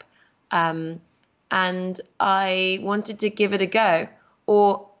Europe. And I wanted to give it a go,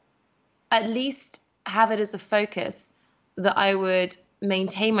 or at least have it as a focus that I would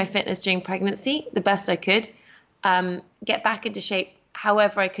maintain my fitness during pregnancy the best I could, get back into shape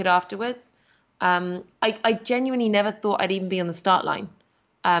however I could afterwards. I genuinely never thought I'd even be on the start line.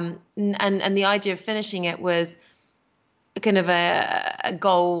 And the idea of finishing it was kind of a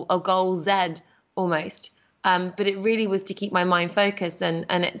goal Z almost. But it really was to keep my mind focused, and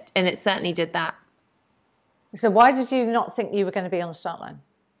it certainly did that. So why did you not think you were going to be on the start line?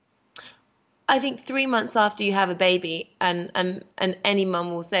 I think 3 months after you have a baby, and any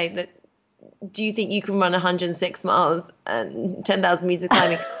mum will say that, do you think you can run 106 miles and 10,000 meters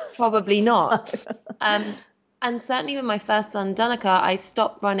climbing? Probably not. And certainly with my first son, Danica, I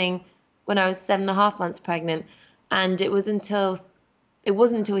stopped running when I was 7.5 months pregnant. And it wasn't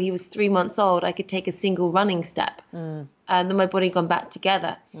until he was 3 months old I could take a single running step. And then my body gone back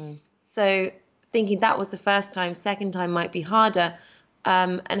together. So thinking that was the first time, second time might be harder.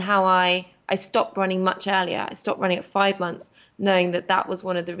 And how I stopped running much earlier. I stopped running at 5 months, knowing that was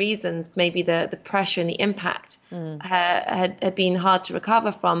one of the reasons, maybe the pressure and the impact had been hard to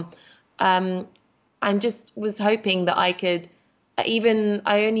recover from. And just was hoping that I could, I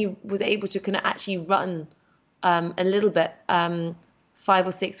only was able to kind of actually run a little bit 5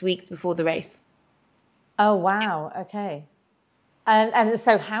 or 6 weeks before the race. Oh, wow. Okay. And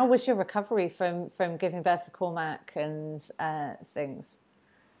so how was your recovery from giving birth to Cormac and things?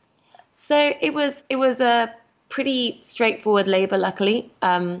 So it was a pretty straightforward labour, luckily.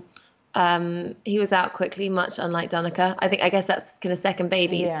 He was out quickly, much unlike Danica. I guess that's kind of second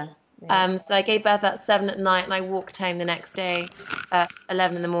babies. Yeah. So I gave birth at 7 at night, and I walked home the next day at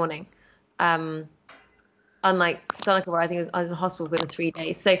 11 in the morning. Unlike Danica, where I think I was in hospital within 3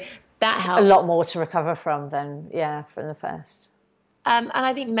 days. So that helped. A lot more to recover from than, from the first. And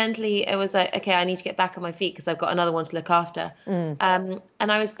I think mentally it was like, okay, I need to get back on my feet because I've got another one to look after. And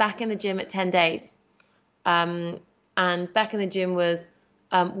I was back in the gym at 10 days. And back in the gym was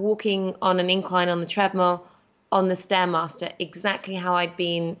walking on an incline on the treadmill, on the Stairmaster, exactly how I'd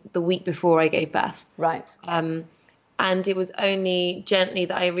been the week before I gave birth. Right. And it was only gently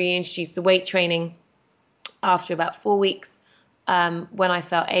that I reintroduced the weight training after about 4 weeks, when I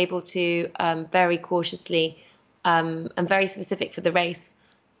felt able to, very cautiously and very specific for the race,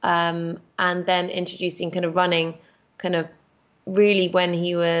 and then introducing kind of running kind of really when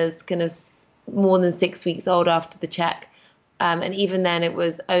he was kind of more than 6 weeks old after the check. And even then it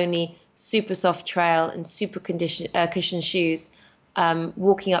was only super soft trail and super cushioned shoes,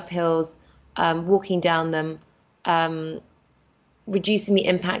 walking up hills, walking down them, reducing the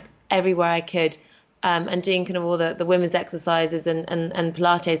impact everywhere I could. and doing kind of all the women's exercises and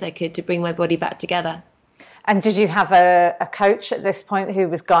Pilates I could to bring my body back together. And did you have a coach at this point who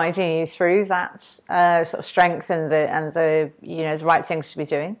was guiding you through that sort of strength and the the right things to be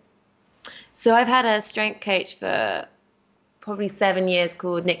doing? So I've had a strength coach for probably 7 years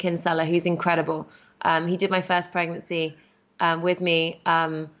called Nick Kinsella, who's incredible. He did my first pregnancy with me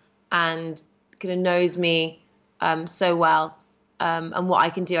and kind of knows me so well and what I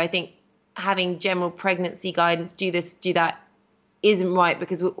can do. I think having general pregnancy guidance, do this, do that, isn't right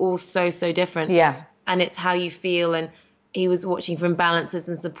because we're all so different. Yeah. And it's how you feel. And he was watching from balances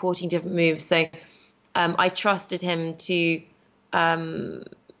and supporting different moves. So I trusted him to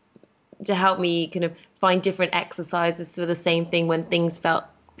help me kind of find different exercises for the same thing when things felt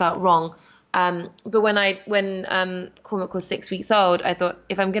wrong. But when Cormac was 6 weeks old, I thought,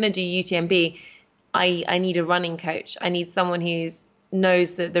 if I'm going to do UTMB, I need a running coach. I need someone who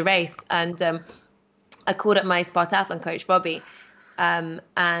knows the race. And I called up my Spartathlon coach, Bobby,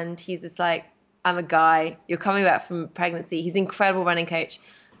 and he's just like, I'm a guy. You're coming back from pregnancy. He's an incredible running coach.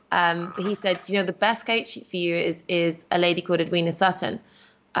 But he said, the best coach for you is a lady called Edwina Sutton,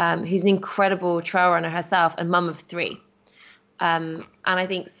 who's an incredible trail runner herself and mum of 3. And I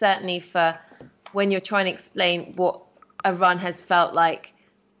think certainly for when you're trying to explain what a run has felt like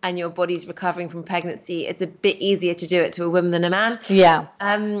and your body's recovering from pregnancy, it's a bit easier to do it to a woman than a man. Yeah.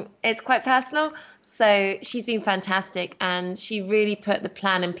 It's quite personal. So she's been fantastic, and she really put the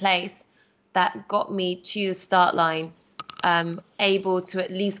plan in place that got me to the start line, able to at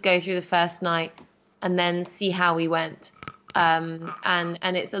least go through the first night and then see how we went. And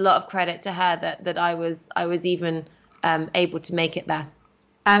it's a lot of credit to her that I was even able to make it there.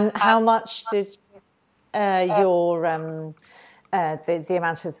 And how much did your the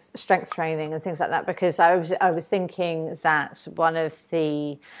amount of strength training and things like that? Because I was thinking that one of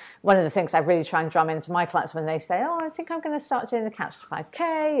the things I really try and drum into my clients when they say, I think I'm going to start doing the Couch to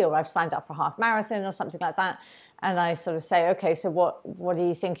 5K, or I've signed up for a half marathon or something like that. And I sort of say, okay, so what are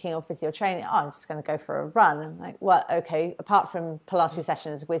you thinking of with your training? I'm just going to go for a run. I'm like, well, okay, apart from Pilates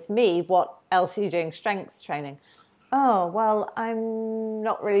sessions with me, what else are you doing strength training? Oh, well, I'm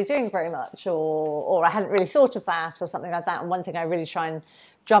not really doing very much, or I hadn't really thought of that, or something like that. And one thing I really try and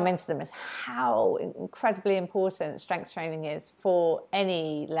drum into them is how incredibly important strength training is for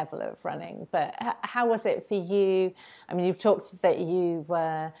any level of running. But how was it for you? I mean, you've talked that you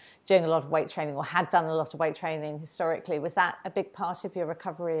were doing a lot of weight training, or had done a lot of weight training historically. Was that a big part of your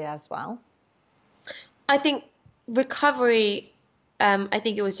recovery as well? I think recovery, I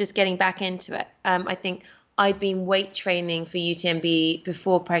think it was just getting back into it. I think I'd been weight training for UTMB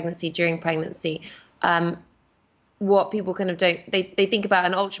before pregnancy, during pregnancy. What people kind of they think about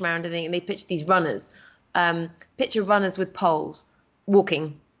an ultramarathon and they picture these runners. Picture runners with poles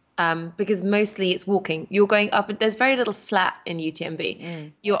walking, because mostly it's walking. You're going up, and there's very little flat in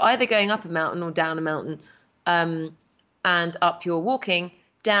UTMB. You're either going up a mountain or down a mountain, and up you're walking.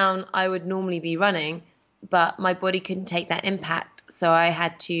 Down I would normally be running, but my body couldn't take that impact, so I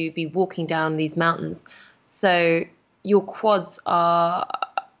had to be walking down these mountains. So your quads are,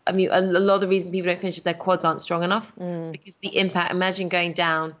 I mean, a lot of the reason people don't finish is their quads aren't strong enough, because the impact, imagine going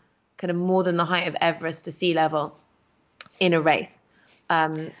down kind of more than the height of Everest to sea level in a race.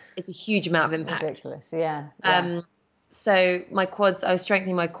 It's a huge amount of impact. Ridiculous, yeah. So my quads, I was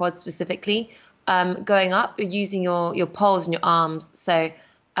strengthening my quads specifically. Going up, you're using your poles and your arms. So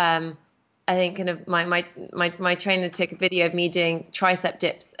I think kind of my trainer took a video of me doing tricep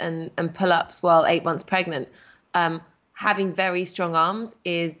dips and pull-ups while 8 months pregnant. Having very strong arms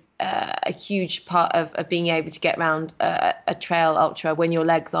is a huge part of being able to get around a trail ultra when your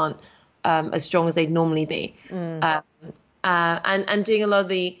legs aren't as strong as they'd normally be. And doing a lot of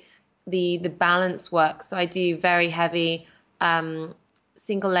the balance work. So I do very heavy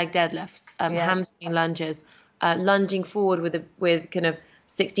single leg deadlifts, hamstring lunges, lunging forward with kind of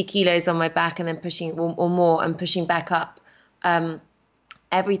 60 kilos on my back and then pushing or more and pushing back up.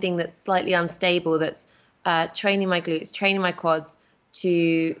 Everything that's slightly unstable, that's training my glutes, training my quads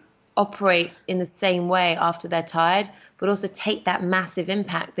to operate in the same way after they're tired, but also take that massive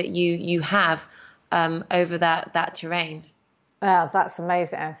impact that you have over that terrain. Wow, that's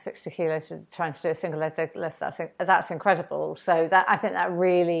amazing. 60 kilos trying to do a single leg deadlift, that's incredible. So that, I think that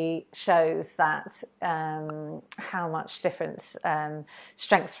really shows that how much difference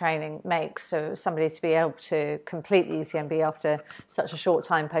strength training makes. So somebody to be able to complete the UTMB after such a short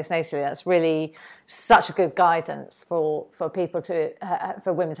time postnatally, that's really such a good guidance for people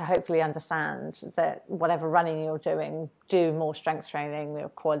for women to hopefully understand that whatever running you're doing, do more strength training. Your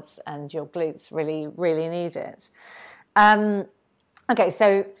quads and your glutes really, really need it. Okay,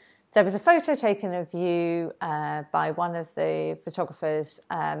 so There was a photo taken of you by one of the photographers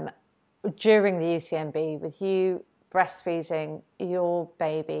during the UTMB with you breastfeeding your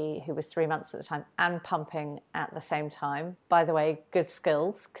baby, who was 3 months at the time, and pumping at the same time. By the way, good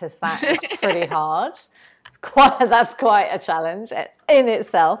skills, because that is pretty hard. That's quite a challenge in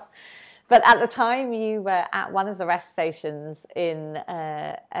itself. But at the time, you were at one of the rest stations in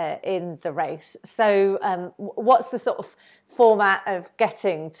the race. So what's the sort of format of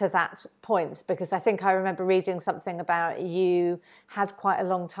getting to that point? Because I think I remember reading something about you had quite a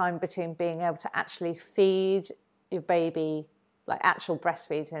long time between being able to actually feed your baby, like actual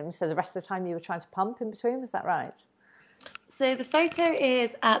breastfeed him. So the rest of the time you were trying to pump in between. Is that right? So the photo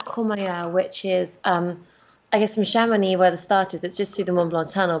is at Courmayeur, which is, I guess, from Chamonix, where the start is. It's just through the Mont Blanc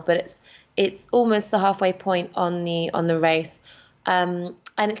tunnel, but it's almost the halfway point on the race, and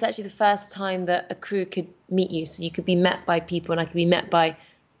it's actually the first time that a crew could meet you. So you could be met by people, and I could be met by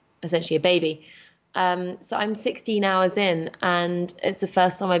essentially a baby. So I'm 16 hours in, and it's the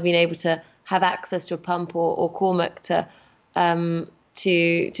first time I've been able to have access to a pump or Cormac to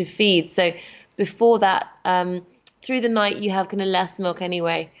feed. So before that, through the night you have kind of less milk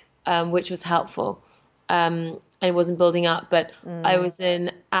anyway, which was helpful. And it wasn't building up, but I was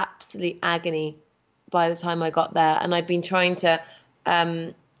in absolute agony by the time I got there. And I've been trying to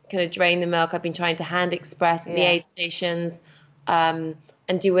kind of drain the milk. I've been trying to hand express at the aid stations, and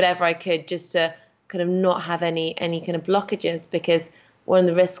do whatever I could just to kind of not have any kind of blockages, because one of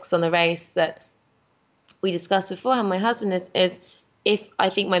the risks on the race that we discussed beforehand, my husband, is if I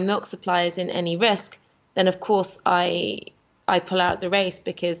think my milk supply is in any risk, then of course I pull out the race,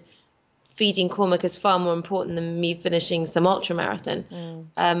 because feeding Cormac is far more important than me finishing some ultra marathon.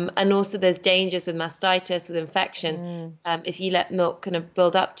 And also there's dangers with mastitis, with infection, if you let milk kind of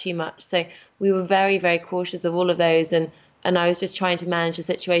build up too much. So we were very, very cautious of all of those, and I was just trying to manage the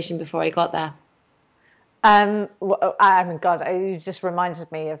situation before I got there. I mean, God, you just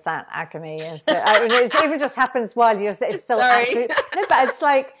reminded me of that agony. And so, I mean, it even just happens while it's still actually. No, but it's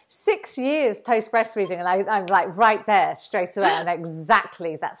like 6 years post breastfeeding, and I'm like right there straight away, and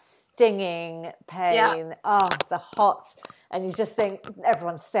exactly that stinging pain. Oh, the hot, and you just think,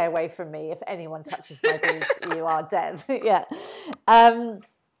 everyone stay away from me. If anyone touches my boobs, you are dead. Yeah.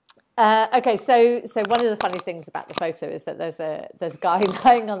 Okay, so one of the funny things about the photo is that there's a guy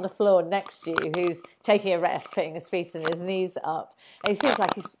lying on the floor next to you who's taking a rest, putting his feet and his knees up, and he seems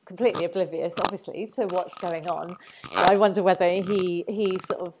like he's completely oblivious, obviously, to what's going on. So I wonder whether he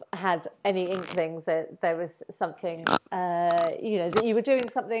sort of had any inkling that there was something, that you were doing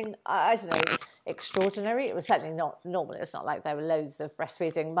something, I don't know, extraordinary. It was certainly not normal. It's not like there were loads of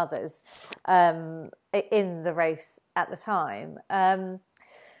breastfeeding mothers in the race at the time.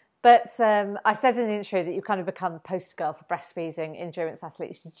 But I said in the intro that you kind of become poster girl for breastfeeding endurance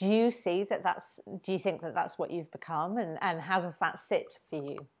athletes. Do you think that that's what you've become, and how does that sit for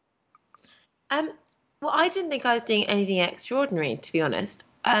you? Well, I didn't think I was doing anything extraordinary, to be honest.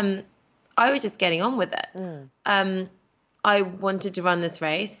 I was just getting on with it. I wanted to run this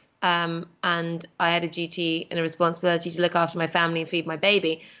race, and I had a duty and a responsibility to look after my family and feed my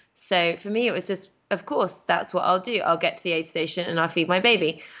baby. So for me, it was just, of course, that's what I'll do. I'll get to the aid station and I'll feed my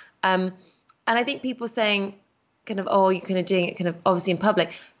baby. And I think people saying kind of, oh, you're kind of doing it kind of obviously in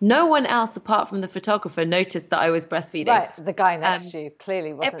public. No one else apart from the photographer noticed that I was breastfeeding. Right, the guy next to you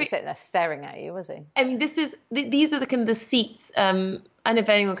clearly wasn't sitting there staring at you, was he? I mean, these are the kind of the seats. And if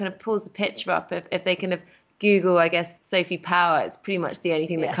anyone kind of pulls the picture up, if they kind of Google, I guess, Sophie Power, it's pretty much the only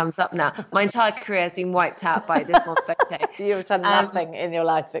thing that comes up now. My entire career has been wiped out by this one photo. You've done nothing in your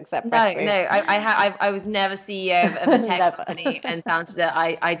life except breastfeed. No, I was never CEO of a tech company and founded it.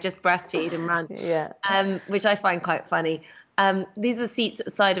 I just breastfeed and run, which I find quite funny. These are seats at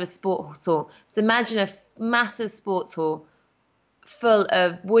the side of a sports hall. So imagine a massive sports hall full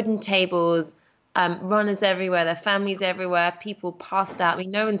of wooden tables, runners everywhere, their families everywhere, people passed out. I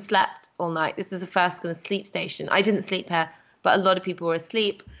mean, no one slept all night. This is the first kind of sleep station. I didn't sleep here, but a lot of people were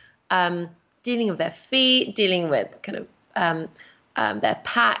asleep, dealing with their feet, dealing with kind of their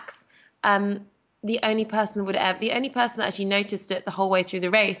packs. The only person that actually noticed it the whole way through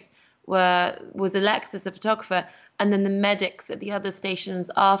the race was Alexis, the photographer, and then the medics at the other stations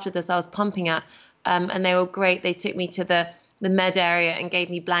after this I was pumping at, and they were great. They took me to the med area and gave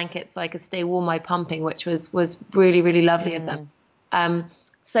me blankets so I could stay warm while pumping, which was really, really lovely of them.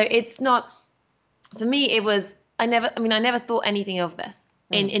 So it's not, for me, it was, I never thought anything of this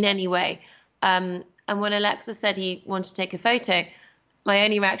in any way. And when Alexa said he wanted to take a photo, my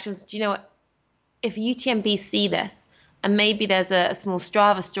only reaction was, do you know what, if UTMB see this, and maybe there's a small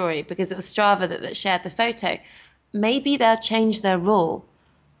Strava story, because it was Strava that shared the photo, maybe they'll change their rule.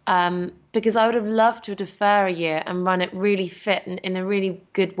 because I would have loved to defer a year and run it really fit and in a really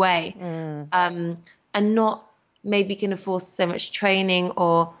good way, and not maybe kind of force so much training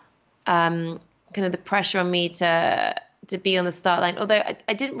or kind of the pressure on me to be on the start line. Although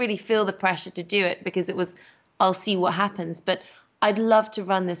I didn't really feel the pressure to do it because it was, I'll see what happens. But I'd love to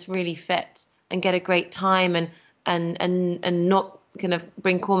run this really fit and get a great time and not kind of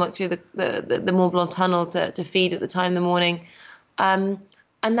bring Cormac through the Mont Blanc tunnel to feed at the time in the morning.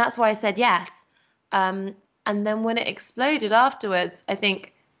 And that's why I said yes. And then when it exploded afterwards, I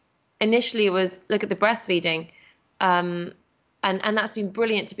think initially it was look at the breastfeeding. And that's been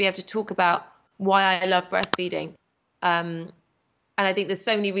brilliant to be able to talk about why I love breastfeeding. And I think there's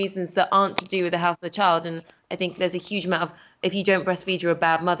so many reasons that aren't to do with the health of the child. And I think there's a huge amount of, if you don't breastfeed, you're a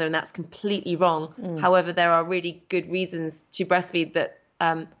bad mother, and that's completely wrong. However, there are really good reasons to breastfeed that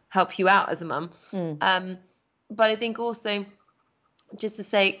help you out as a mum. But I think also just to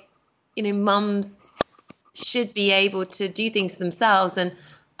say, you know, mums should be able to do things themselves.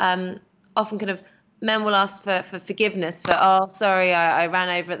 And often kind of men will ask for forgiveness for, oh, sorry, I ran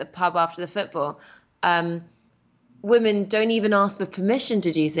over at the pub after the football. Women don't even ask for permission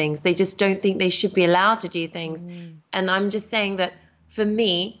to do things. They just don't think they should be allowed to do things. And I'm just saying that for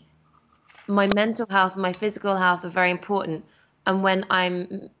me, my mental health and my physical health are very important. And when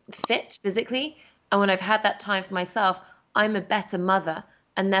I'm fit physically and when I've had that time for myself, I'm a better mother.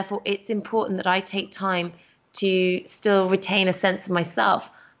 And therefore, it's important that I take time to still retain a sense of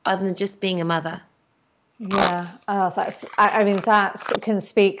myself other than just being a mother. Yeah, I mean, that can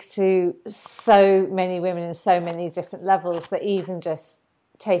speak to so many women in so many different levels, that even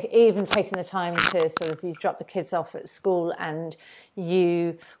taking the time to sort of, you drop the kids off at school and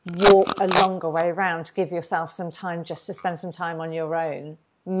you walk a longer way around to give yourself some time just to spend some time on your own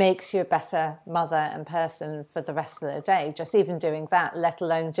makes you a better mother and person for the rest of the day. Just even doing that, let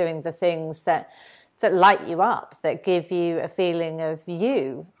alone doing the things that light you up, that give you a feeling of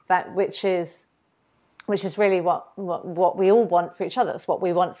you, that which is really what we all want for each other. It's what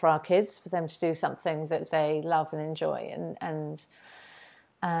we want for our kids, for them to do something that they love and enjoy,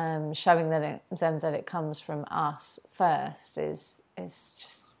 and showing them that it comes from us first is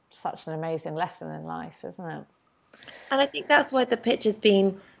just such an amazing lesson in life, isn't it? And I think that's why the pitch has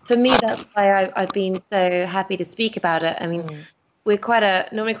been, for me, that's why I've been so happy to speak about it. I mean, we're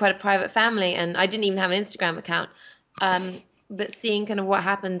normally quite a private family, and I didn't even have an Instagram account. But seeing kind of what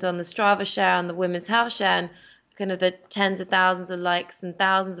happened on the Strava share, on the Women's Health share, and kind of the tens of thousands of likes and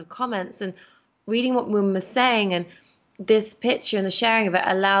thousands of comments, and reading what women were saying, and this picture and the sharing of it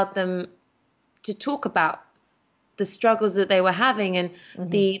allowed them to talk about the struggles that they were having and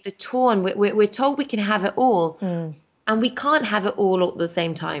the torn. We're told we can have it all, and we can't have it all at the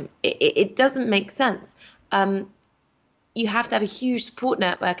same time. It doesn't make sense. You have to have a huge support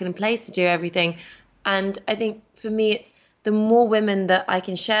network in place to do everything. And I think for me, it's the more women that I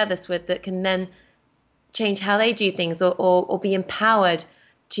can share this with that can then change how they do things, or be empowered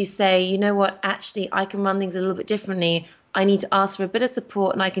to say, you know what, actually, I can run things a little bit differently. I need to ask for a bit of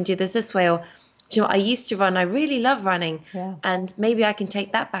support, and I can do this way. Or, you know, I used to run. I really love running, and maybe I can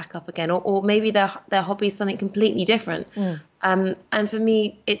take that back up again. Or maybe their hobby is something completely different. And for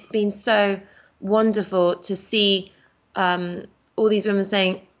me, it's been so wonderful to see all these women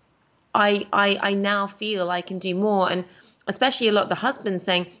saying, I now feel I can do more. And especially a lot of the husbands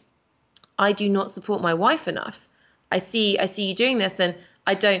saying, I do not support my wife enough. I see you doing this, and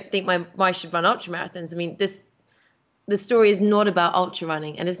I don't think my wife should run ultra marathons. I mean, the story is not about ultra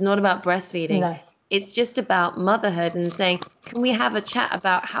running, and it's not about breastfeeding. No. It's just about motherhood, and saying, can we have a chat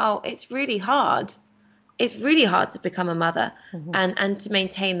about how it's really hard? It's really hard to become a mother and to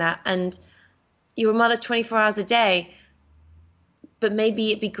maintain that. And you're a mother 24 hours a day, but maybe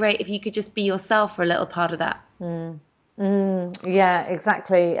it'd be great if you could just be yourself for a little part of that. Yeah,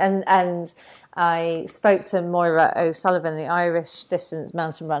 exactly. And I spoke to Moira O'Sullivan, the Irish distance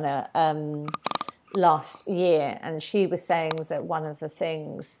mountain runner, last year, and she was saying that one of the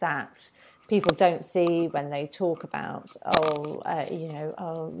things that people don't see when they talk about, Moira,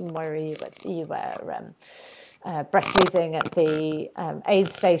 you were breastfeeding at the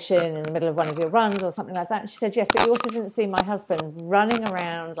aid station in the middle of one of your runs or something like that. And she said, yes, but you also didn't see my husband running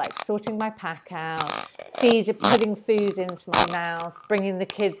around, like sorting my pack out, putting food into my mouth, bringing the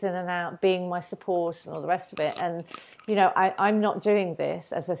kids in and out, being my support and all the rest of it. And, you know, I'm not doing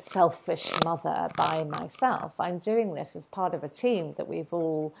this as a selfish mother by myself. I'm doing this as part of a team that we've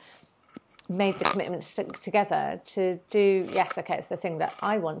all made the commitment together to do. Yes, okay, it's the thing that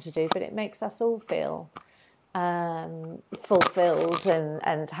I want to do, but it makes us all feel fulfilled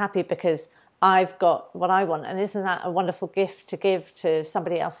and happy, because I've got what I want. And isn't that a wonderful gift to give to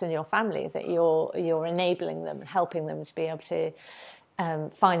somebody else in your family, that you're enabling them and helping them to be able to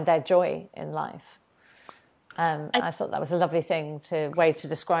find their joy in life? I thought that was a lovely way to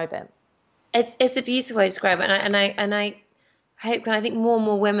describe it. It's a beautiful way to describe it, and I hope, and I think more and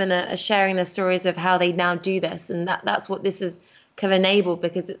more women are sharing their stories of how they now do this, and that's what this has kind of enabled,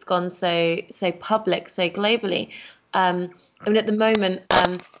 because it's gone so public, so globally. I mean, at the moment,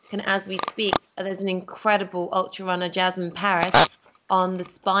 and as we speak, there's an incredible ultra runner, Jasmine Paris, on the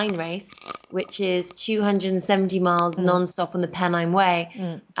Spine race, which is 270 miles non-stop on the Pennine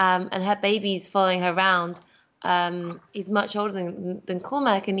Way, and her baby's following her around. He's much older than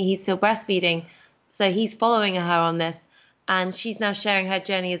Cormac, and he's still breastfeeding, so he's following her on this, and she's now sharing her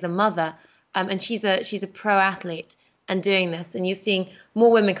journey as a mother, and she's a pro athlete and doing this, and you're seeing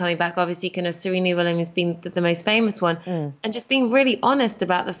more women coming back. Obviously, kind of Serena Williams being the most famous one, and just being really honest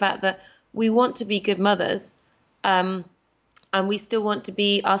about the fact that we want to be good mothers, and we still want to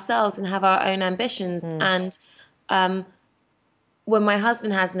be ourselves and have our own ambitions, and when my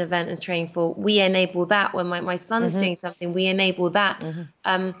husband has an event and training for, we enable that. When my son's doing something, we enable that.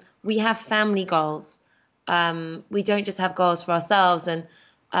 We have family goals. We don't just have goals for ourselves. And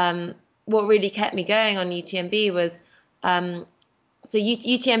what really kept me going on UTMB was, so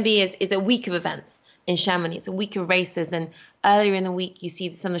UTMB is a week of events in Chamonix. It's a week of races. And earlier in the week, you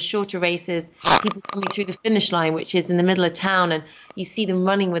see some of the shorter races, people coming through the finish line, which is in the middle of town, and you see them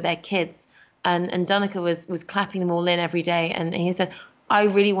running with their kids. And Danica was clapping them all in every day. And he said, I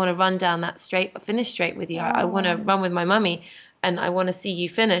really want to run down that finish straight with you. I want to run with my mummy, and I want to see you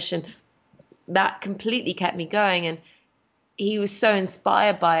finish. And that completely kept me going. And he was so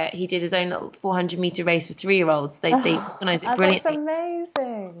inspired by it. He did his own little 400-meter race for 3-year-olds. They organized it brilliantly. That's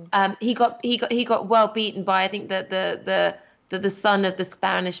amazing. He got well beaten by, I think, the son of the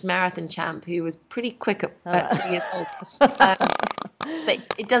Spanish marathon champ, who was pretty quick at 3 years old. But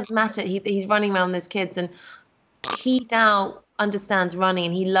it doesn't matter. He's running around with his kids, and he now understands running,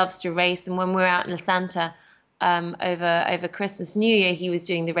 and he loves to race. And when we were out in La Santa over Christmas, New Year, he was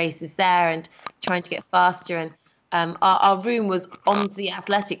doing the races there and trying to get faster. And our room was on the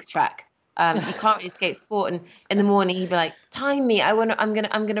athletics track. You can't really skate sport. And in the morning, he'd be like, "Time me! I'm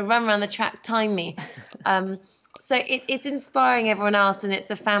gonna run around the track. Time me!" So it's inspiring everyone else, and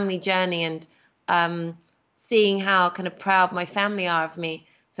it's a family journey. And seeing how kind of proud my family are of me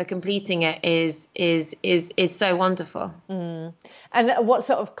for completing it is so wonderful. And what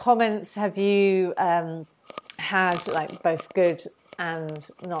sort of comments have you had, like both good and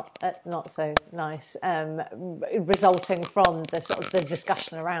not so nice, resulting from the sort of the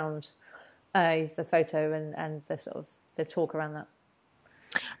discussion around the photo and the sort of the talk around that?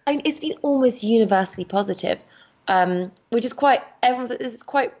 I mean, it's been almost universally positive, which is this is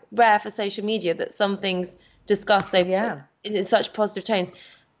quite rare for social media, that some things discussed in such positive tones,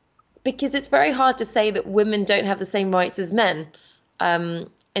 because it's very hard to say that women don't have the same rights as men in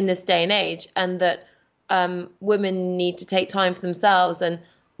this day and age, and that women need to take time for themselves, and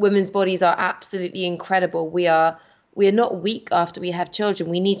women's bodies are absolutely incredible. We are not weak after we have children.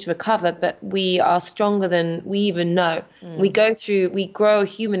 We need to recover, but we are stronger than we even know. We grow a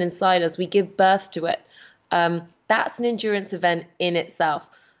human inside us. We give birth to it. That's an endurance event in itself.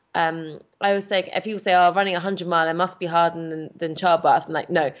 I always say, if people say, "Oh, running 100 miler, it must be harder than childbirth," I'm like,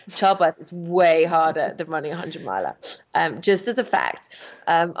 no, childbirth is way harder than running 100 miler. Just as a fact,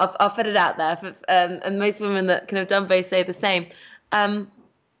 I'll put it out there. And most women that kind of done both say the same. But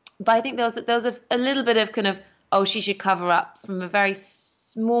I think there was a little bit of kind of, oh, she should cover up, from a very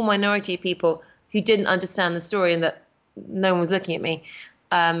small minority of people who didn't understand the story, and that no one was looking at me,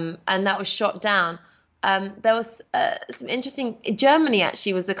 and that was shot down. There was some interesting. Germany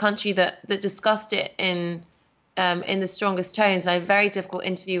actually was a country that discussed it in the strongest tones. And I had a very difficult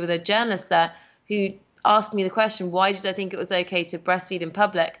interview with a journalist there who asked me the question, why did I think it was okay to breastfeed in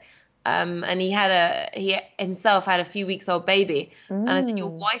public? And he himself had a few weeks old baby. And I said, your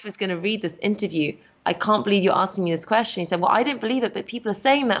wife is going to read this interview. I can't believe you're asking me this question. He said, well, I don't believe it, but people are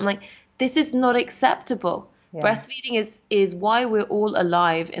saying that. I'm like, this is not acceptable. Yeah. Breastfeeding is why we're all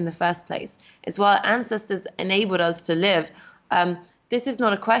alive in the first place. It's why our ancestors enabled us to live. This is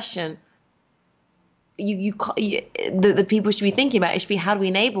not a question the people should be thinking about. It should be, how do we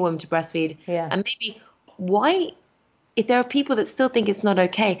enable women to breastfeed? Yeah. And maybe why, if there are people that still think it's not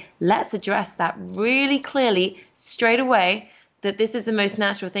okay, let's address that really clearly straight away, that this is the most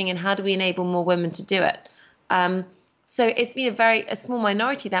natural thing, and how do we enable more women to do it? So it's been a small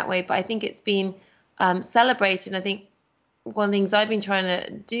minority that way, but I think it's been celebrated. And I think one of the things I've been trying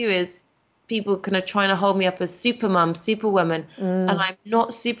to do is people kind of trying to hold me up as supermom, superwoman, and I'm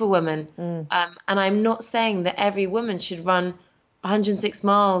not superwoman. And I'm not saying that every woman should run 106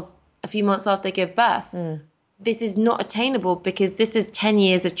 miles a few months after they give birth. This is not attainable because this is 10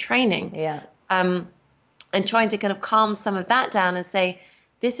 years of training. Yeah. And trying to kind of calm some of that down and say,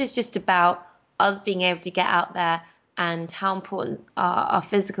 this is just about us being able to get out there and how important our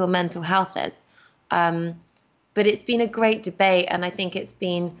physical and mental health is. But it's been a great debate, and I think it's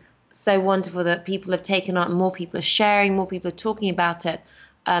been so wonderful that people have taken on, more people are sharing, more people are talking about it,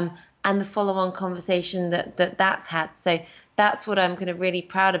 and the follow-on conversation that's had. So that's what I'm kind of really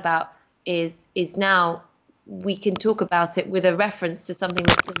proud about is now we can talk about it with a reference to something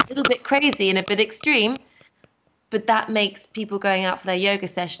that's a little bit crazy and a bit extreme, but that makes people going out for their yoga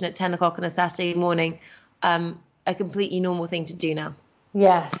session at 10 o'clock on a Saturday morning a completely normal thing to do now.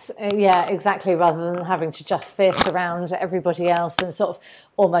 Yes, yeah, exactly. Rather than having to just fierce around everybody else and sort of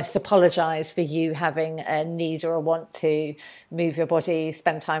almost apologise for you having a need or a want to move your body,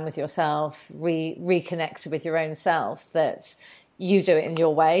 spend time with yourself, reconnect with your own self, that you do it in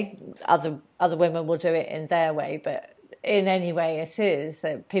your way. Other women will do it in their way, but in any way it is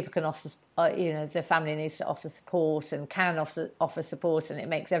that people can offer, the family needs to offer support and can offer support, and it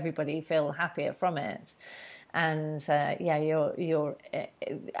makes everybody feel happier from it. And you're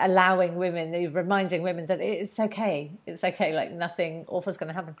allowing women, you're reminding women that it's okay, like nothing awful is going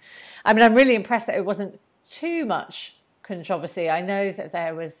to happen. I mean, I'm really impressed that it wasn't too much controversy. I know that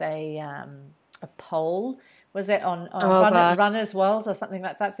there was a poll, was it on Runner's World or something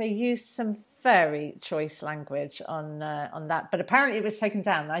like that? They used some very choice language on that, but apparently it was taken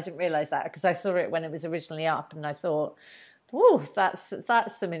down. I didn't realise that because I saw it when it was originally up, and I thought, "Oh, that's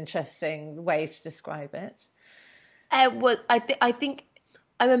some interesting way to describe it." I think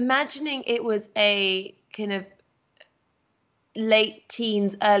I'm imagining it was a kind of late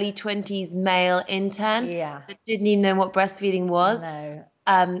teens, early 20s male intern that didn't even know what breastfeeding was. No.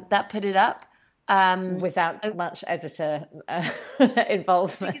 That put it up. Without much editor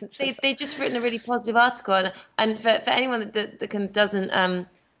involvement. They just written a really positive article, and for anyone that kind of doesn't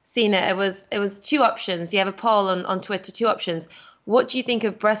seen it, it was two options. You have a poll on Twitter, two options. What do you think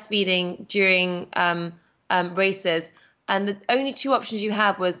of breastfeeding during races? And the only two options you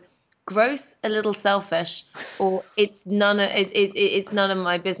had was gross, a little selfish, or it's none of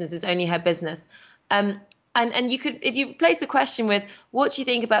my business. It's only her business. And you could, if you replace the question with what do you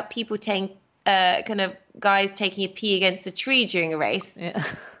think about people taking kind of guys taking a pee against a tree during a race,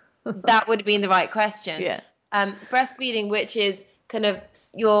 that would have been the right question. Yeah. Breastfeeding, which is kind of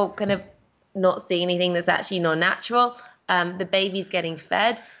you're kind of not seeing anything that's actually not natural. The baby's getting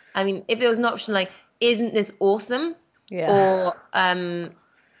fed. I mean, if there was an option like, isn't this awesome? Yeah. Or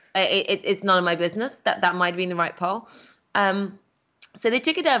it's none of my business. That might have been the right poll. So they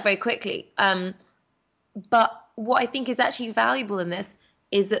took it down very quickly. But what I think is actually valuable in this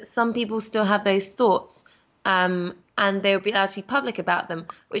is that some people still have those thoughts, and they'll be allowed to be public about them,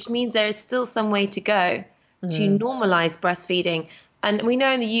 which means there is still some way to go to normalize breastfeeding. And we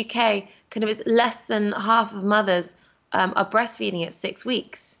know in the UK, kind of it's less than half of mothers are breastfeeding at 6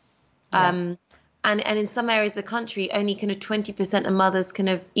 weeks. And in some areas of the country, only kind of 20% of mothers kind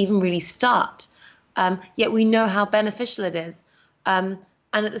of even really start. Yet we know how beneficial it is. And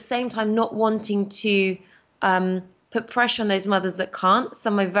at the same time, not wanting to put pressure on those mothers that can't.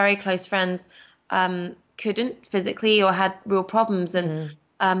 Some of my very close friends couldn't physically or had real problems, and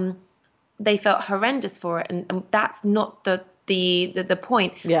they felt horrendous for it. And that's not the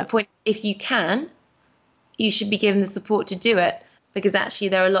point. Yeah. The point, if you can, you should be given the support to do it, because actually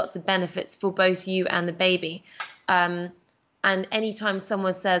there are lots of benefits for both you and the baby. And anytime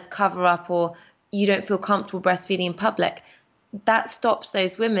someone says cover up or you don't feel comfortable breastfeeding in public, that stops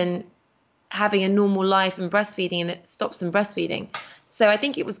those women having a normal life and breastfeeding, and it stops them breastfeeding. So I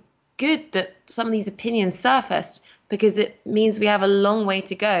think it was good that some of these opinions surfaced, because it means we have a long way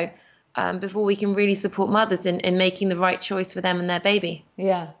to go before we can really support mothers in making the right choice for them and their baby.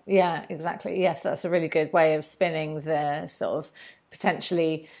 Yeah, exactly. Yes, that's a really good way of spinning the sort of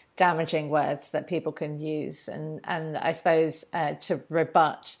potentially damaging words that people can use. And I suppose to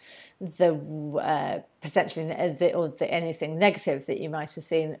rebut the potentially anything negative that you might have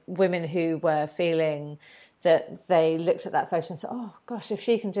seen, women who were feeling that they looked at that photo and said, oh gosh, if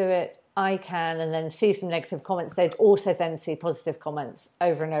she can do it, I can, and then see some negative comments, they'd also then see positive comments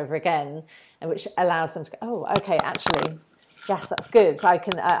over and over again, and which allows them to go, oh, okay, actually, yes, that's good.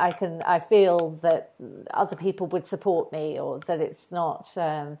 I feel that other people would support me, or that it's not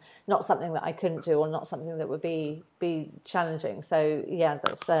something that I couldn't do, or not something that would be challenging. So yeah,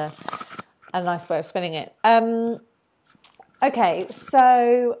 that's a nice way of spinning it. Okay,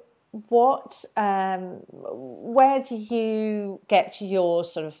 so where do you get your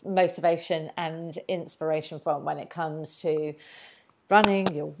sort of motivation and inspiration from when it comes to running,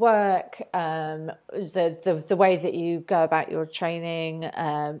 your work, the way that you go about your training,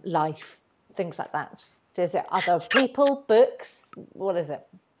 life, things like that? Is it other people, books? What is it?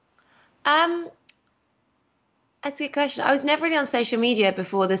 That's a good question. I was never really on social media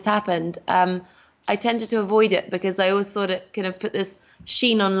before this happened. I tended to avoid it because I always thought it kind of put this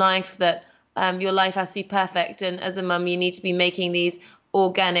sheen on life that your life has to be perfect. And as a mum, you need to be making these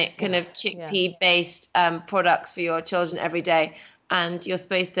organic kind of chickpea-based products for your children every day. And you're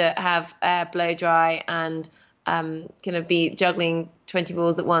supposed to have blow dry and kind of be juggling 20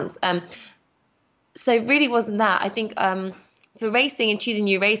 balls at once. So it really wasn't that. I think for racing and choosing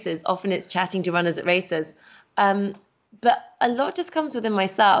new races, often it's chatting to runners at races. But a lot just comes within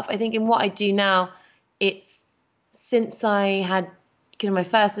myself. I think in what I do now, it's since I had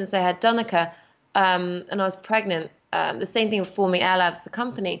since I had Dunica, and I was pregnant, the same thing with forming Air Labs, the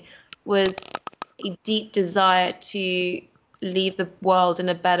company, was a deep desire to leave the world in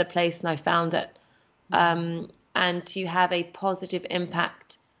a better place than I found it, and to have a positive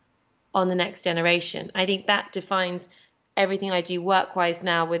impact on the next generation. I think that defines everything I do work-wise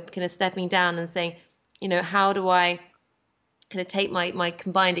now, with kind of stepping down and saying, how do I kind of take my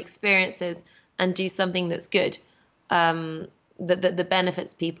combined experiences and do something that's good, that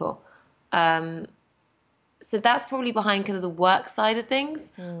benefits people. So that's probably behind kind of the work side of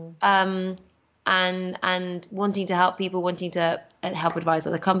things, and wanting to help people, wanting to help advise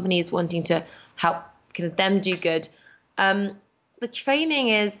other companies, wanting to help kind of them do good. The training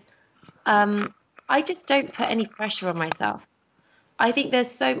is, I just don't put any pressure on myself. I think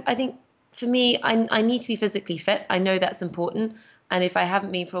for me, I need to be physically fit. I know that's important. And if I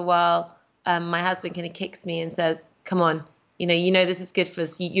haven't been for a while, my husband kind of kicks me and says, come on, this is good for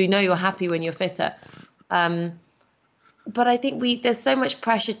us. You're happy when you're fitter. But I think there's so much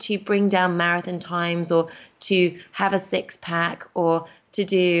pressure to bring down marathon times, or to have a 6-pack, or to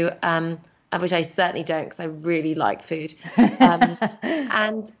do, which I certainly don't, because I really like food.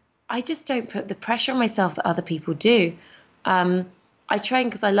 And I just don't put the pressure on myself that other people do. I train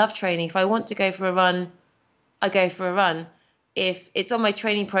because I love training. If I want to go for a run, I go for a run. If it's on my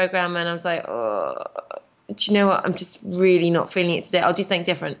training program and I was like, oh, do you know what? I'm just really not feeling it today. I'll do something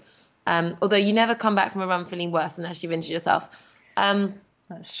different. Although you never come back from a run feeling worse unless you've injured yourself.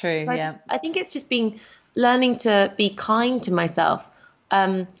 That's true. Yeah. I think it's just learning to be kind to myself.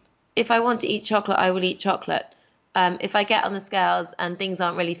 If I want to eat chocolate, I will eat chocolate. If I get on the scales and things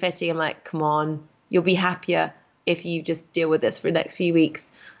aren't really fitting, I'm like, come on, you'll be happier if you just deal with this for the next few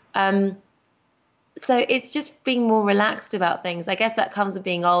weeks. So it's just being more relaxed about things. I guess that comes with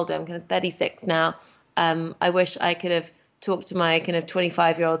being older. I'm kind of 36 now. I wish I could have talked to my kind of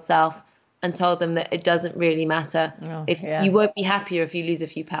 25-year-old self and told them that it doesn't really matter. You won't be happier if you lose a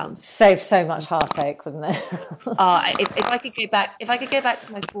few pounds. Save so much heartache, wouldn't it? If I could go back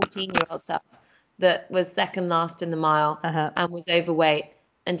to my 14-year-old self that was second last in the mile and was overweight,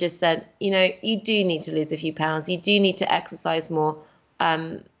 and just said, you do need to lose a few pounds. You do need to exercise more.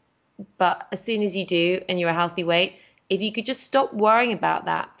 But as soon as you do and you're a healthy weight, if you could just stop worrying about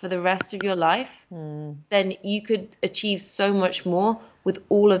that for the rest of your life, then you could achieve so much more with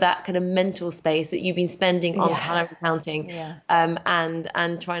all of that kind of mental space that you've been spending on calorie counting,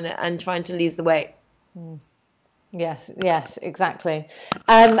 and trying to lose the weight. Yes, exactly.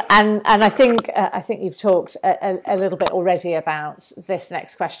 And I think you've talked a little bit already about this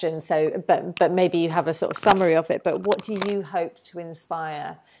next question. So, but maybe you have a sort of summary of it. But what do you hope to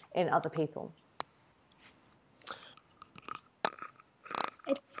inspire in other people?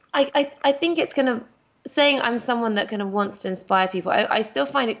 I think it's kind of saying I'm someone that kind of wants to inspire people. I still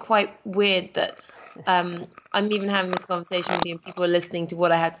find it quite weird that I'm even having this conversation with you and people are listening to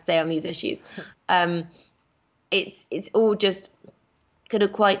what I had to say on these issues. It's all just kind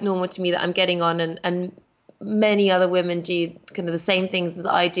of quite normal to me that I'm getting on, and many other women do kind of the same things as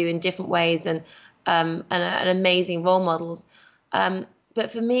I do in different ways, and amazing role models. But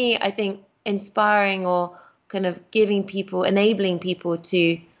for me, I think inspiring or kind of enabling people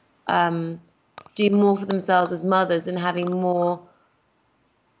to do more for themselves as mothers, and having more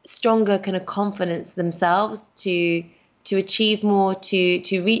stronger kind of confidence themselves to achieve more,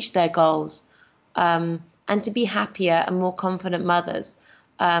 to reach their goals, and to be happier and more confident mothers.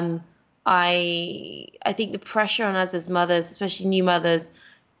 I think the pressure on us as mothers, especially new mothers,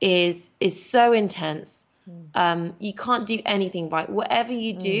 is so intense. You can't do anything right. Whatever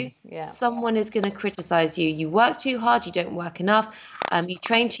you do, someone is going to criticize you. You work too hard, you don't work enough, you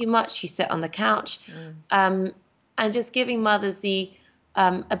train too much, you sit on the couch. And just giving mothers the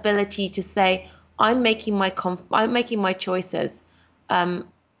ability to say, I'm making my choices, and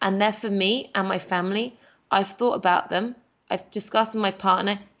they're for me and my family. I've thought about them. I've discussed with my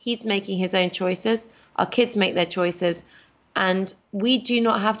partner. He's making his own choices. Our kids make their choices, and we do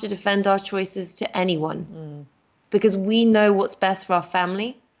not have to defend our choices to anyone, because we know what's best for our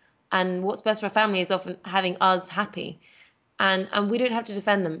family, and what's best for our family is often having us happy, and we don't have to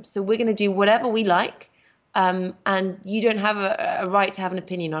defend them. So we're going to do whatever we like, and you don't have a right to have an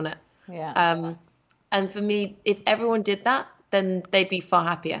opinion on it. Yeah. And for me, if everyone did that, then they'd be far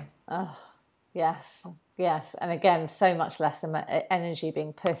happier. Oh, yes. Yes. And again, so much less energy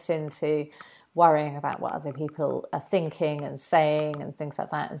being put into worrying about what other people are thinking and saying and things like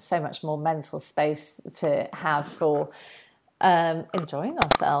that, and so much more mental space to have for enjoying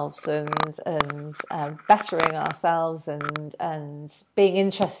ourselves and bettering ourselves and being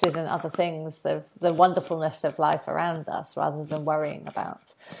interested in other things, the wonderfulness of life around us, rather than worrying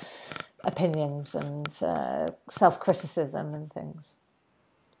about opinions and self-criticism and things.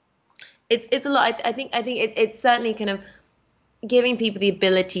 It's a lot. I think it's certainly kind of giving people the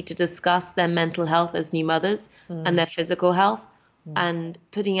ability to discuss their mental health as new mothers and their physical health, and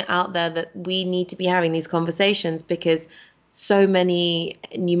putting it out there that we need to be having these conversations, because so many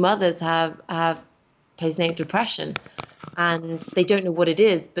new mothers have postnatal depression, and they don't know what it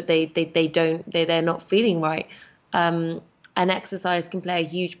is, but they're not feeling right. And exercise can play a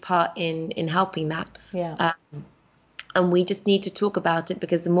huge part in helping that. Yeah. And we just need to talk about it,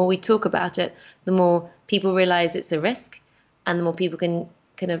 because the more we talk about it, the more people realize it's a risk, and the more people can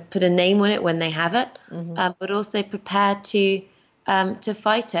kind of put a name on it when they have it, but also prepare to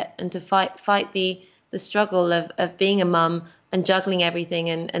fight it, and to fight the struggle of being a mum and juggling everything,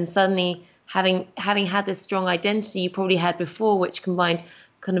 and suddenly having had this strong identity you probably had before, which combined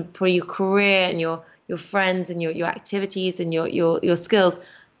kind of probably your career and your friends and your activities and your skills,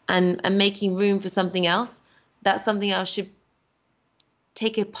 and making room for something else. That something else should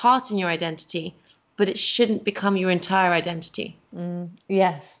take a part in your identity, but it shouldn't become your entire identity.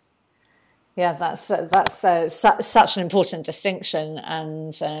 Yes. Yeah, that's such an important distinction,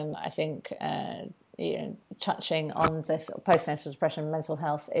 and I think touching on this sort of postnatal depression, mental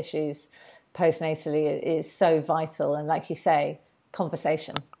health issues postnatally is so vital. And like you say,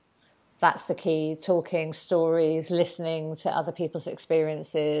 conversation. That's the key. Talking, stories, listening to other people's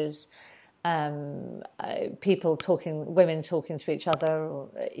experiences, people talking, women talking to each other, or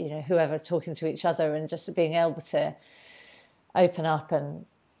whoever talking to each other, and just being able to open up and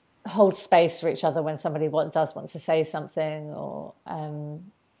hold space for each other when somebody does want to say something, or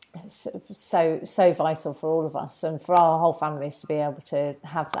so vital for all of us and for our whole families to be able to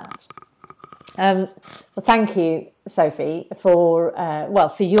have that. Well, thank you, Sophie, for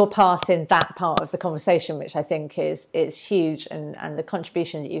your part in that part of the conversation, which I think is huge, and the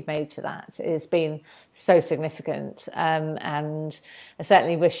contribution that you've made to that has been so significant. And I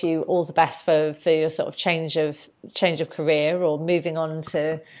certainly wish you all the best for your sort of change of career, or moving on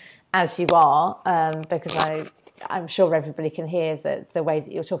to as you are, because I'm sure everybody can hear that the way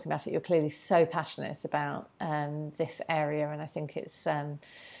that you're talking about it, you're clearly so passionate about this area, and I think it's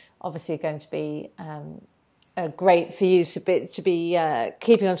obviously going to be great for you to be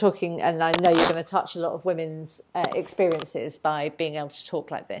keeping on talking, and I know you're going to touch a lot of women's experiences by being able to talk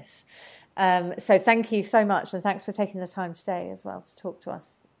like this. So thank you so much, and thanks for taking the time today as well to talk to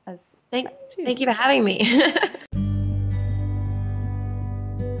us. Thank you for having me.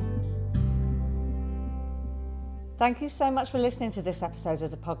 Thank you so much for listening to this episode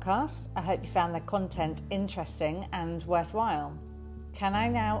of the podcast. I hope you found the content interesting and worthwhile. Can I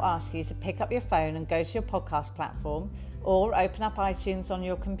now ask you to pick up your phone and go to your podcast platform, or open up iTunes on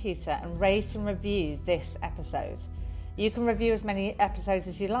your computer and rate and review this episode? You can review as many episodes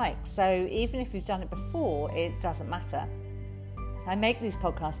as you like, so even if you've done it before, it doesn't matter. I make these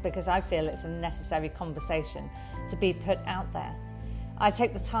podcasts because I feel it's a necessary conversation to be put out there. I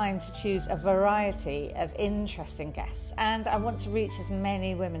take the time to choose a variety of interesting guests, and I want to reach as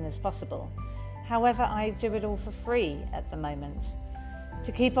many women as possible. However, I do it all for free at the moment.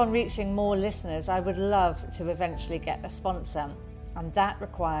 To keep on reaching more listeners, I would love to eventually get a sponsor, and that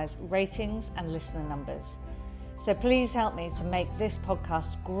requires ratings and listener numbers. So please help me to make this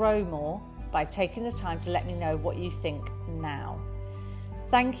podcast grow more by taking the time to let me know what you think now.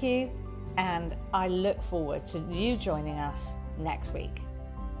 Thank you, and I look forward to you joining us next week.